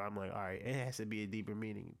or whatever. I'm like, all right, it has to be a deeper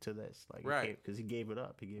meaning to this, like, because he gave it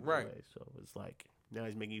up, he gave it away. So it's like now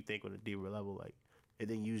he's making you think on a deeper level, like, and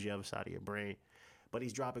then use the other side of your brain. But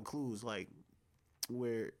he's dropping clues, like,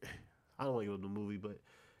 where I don't want to go to the movie, but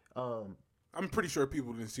I'm pretty sure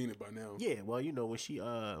people didn't seen it by now. Yeah, well, when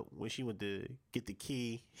she went to get the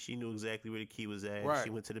key, she knew exactly where the key was at. Right. She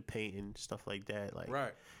went to the painting, stuff like that. Like,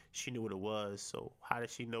 right. She knew what it was, so how did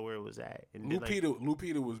she know where it was at? And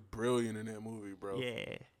Lupita was brilliant in that movie, bro.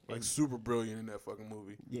 Yeah. Like super brilliant in that fucking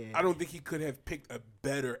movie. Yeah. I don't think he could have picked a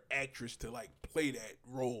better actress to like play that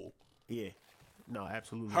role. Yeah. No,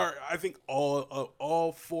 absolutely. I think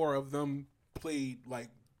all four of them played like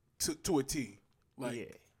to a T. Like yeah.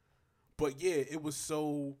 But yeah, it was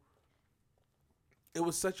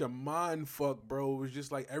such a mind fuck, bro. It was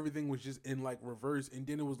just like everything was just in like reverse, and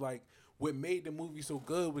then it was like what made the movie so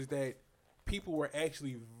good was that people were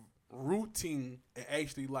actually rooting and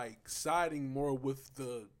actually like siding more with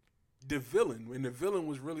the villain, and the villain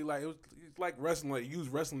was really like it's like wrestling, like use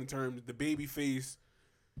wrestling terms, the baby face,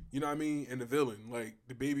 you know what I mean, and the villain, like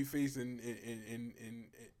the baby face, and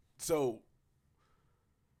so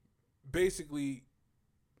basically,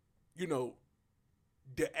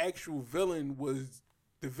 the actual villain was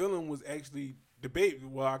actually the baby.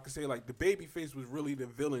 Well, I could say like the baby face was really the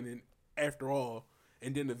villain, and after all,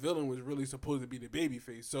 and then the villain was really supposed to be the baby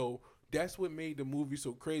face. So that's what made the movie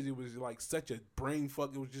so crazy. It was like such a brain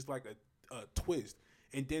fuck. It was just like a twist.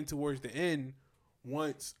 And then towards the end,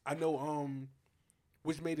 once I know,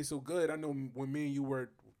 which made it so good. I know when me and you were,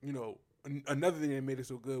 another thing that made it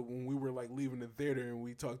so good when we were like leaving the theater and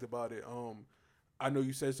we talked about it. I know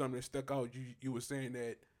you said something that stuck out. You were saying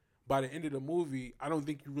that by the end of the movie, I don't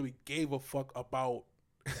think you really gave a fuck about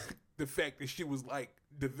the fact that she was like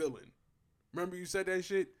the villain. Remember you said that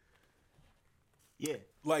shit? Yeah.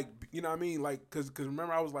 Like, you know what I mean? Like, cause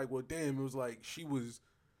remember I was like, well, damn, it was like she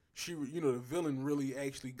the villain really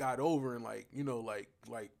actually got over and like,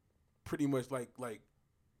 like pretty much like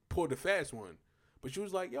pulled the fast one. But she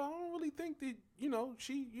was like, yo, I don't really think that,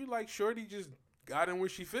 you like Shorty just got in where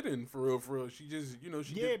she fit in for real. She just,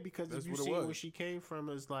 she did, because that's if you what it see was. where she came from,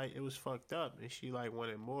 it's like it was fucked up, and she like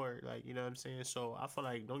wanted more, like, you know what I'm saying. So I feel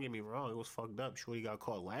like, don't get me wrong, it was fucked up. Shorty got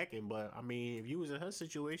caught lacking, but I mean, if you was in her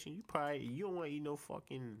situation, you don't want to eat no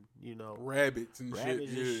fucking, rabbits and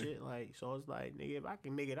shit. Like, so it's like, nigga, if I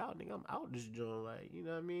can make it out, nigga, I'm out this joint. Like, you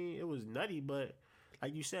know what I mean? It was nutty, but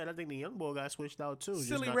like you said, I think the young boy got switched out too.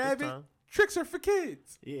 Silly just not rabbit. this time. Tricks are for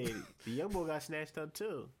kids. Yeah, the young boy got snatched up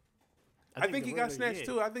too. I think he got snatched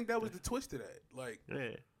too. I think that was the twist of that. Like,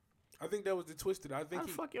 yeah. I think that was the twist of that. I think How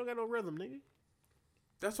the fuck you don't got no rhythm, nigga?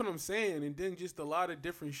 That's what I'm saying. And then just a lot of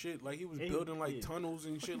different shit. Like, he was building like tunnels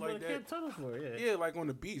and shit like that. Tunnel for, yeah, like on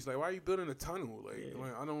the beach. Like, why are you building a tunnel? Like,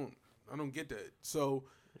 I don't get that. So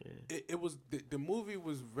it was the movie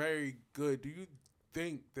was very good. Do you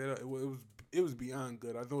think that it was beyond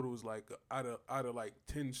good? I thought it was like out of like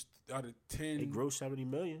 10 out of 10. It grossed 70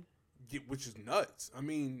 million. Which is nuts. I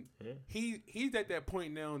mean, he's at that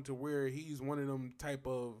point now to where he's one of them type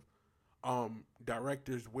of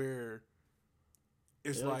directors where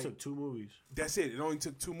it's it only like took 2 movies. That's it. It only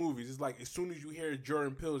took 2 movies. It's like as soon as you hear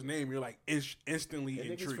Jordan Peele's name, you're like instantly and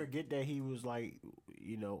intrigued. Niggas forget that he was like,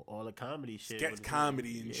 all the comedy shit, sketch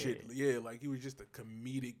comedy and shit. Yeah, like he was just a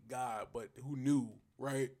comedic guy, but who knew,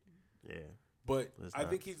 right? Yeah. But I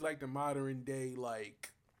think he's like the modern day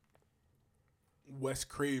like Wes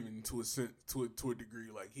Craven to a degree.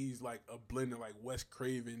 Like he's like a blend of like Wes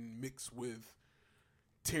Craven mixed with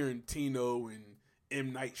Tarantino and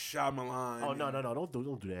M. Night Shyamalan. Oh no!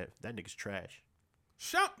 Don't do that. That nigga's trash.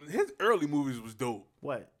 His early movies was dope.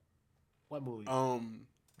 What movie?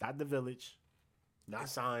 Not The Village. Not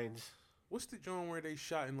Signs. What's the joint where they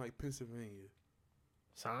shot in like Pennsylvania?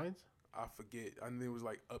 Signs? I forget. I think it was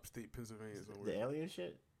like upstate Pennsylvania somewhere. The alien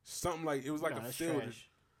shit? Something like it was like a field.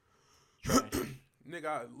 Trash.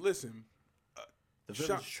 Nigga, listen. The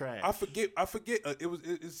Village is trash. I forget.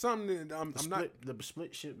 It's something that I'm not. The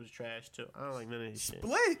Split shit was trash too. I don't like none of this shit.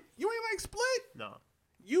 Split? You ain't like Split? No.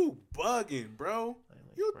 You bugging, bro. Like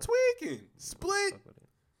you tweaking. Split.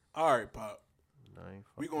 All right, Pop. No,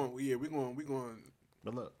 we going.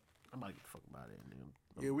 But look, I'm about to get the fuck about it, nigga.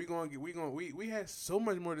 Yeah, we had so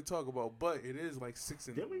much more to talk about, but it is like 6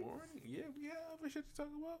 in the morning. Yeah, we have other shit to talk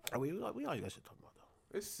about. We always got shit to talk about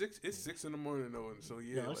though. It's 6 in the morning though, and so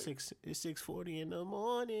yeah. No, it's 6:40 in the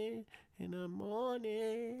morning.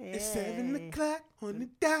 It's 7 o'clock on the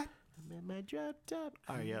dot. I'm at my drop top.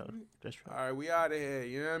 All right, yo, that's right. All right, we out of here.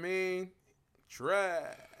 You know what I mean?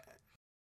 Try.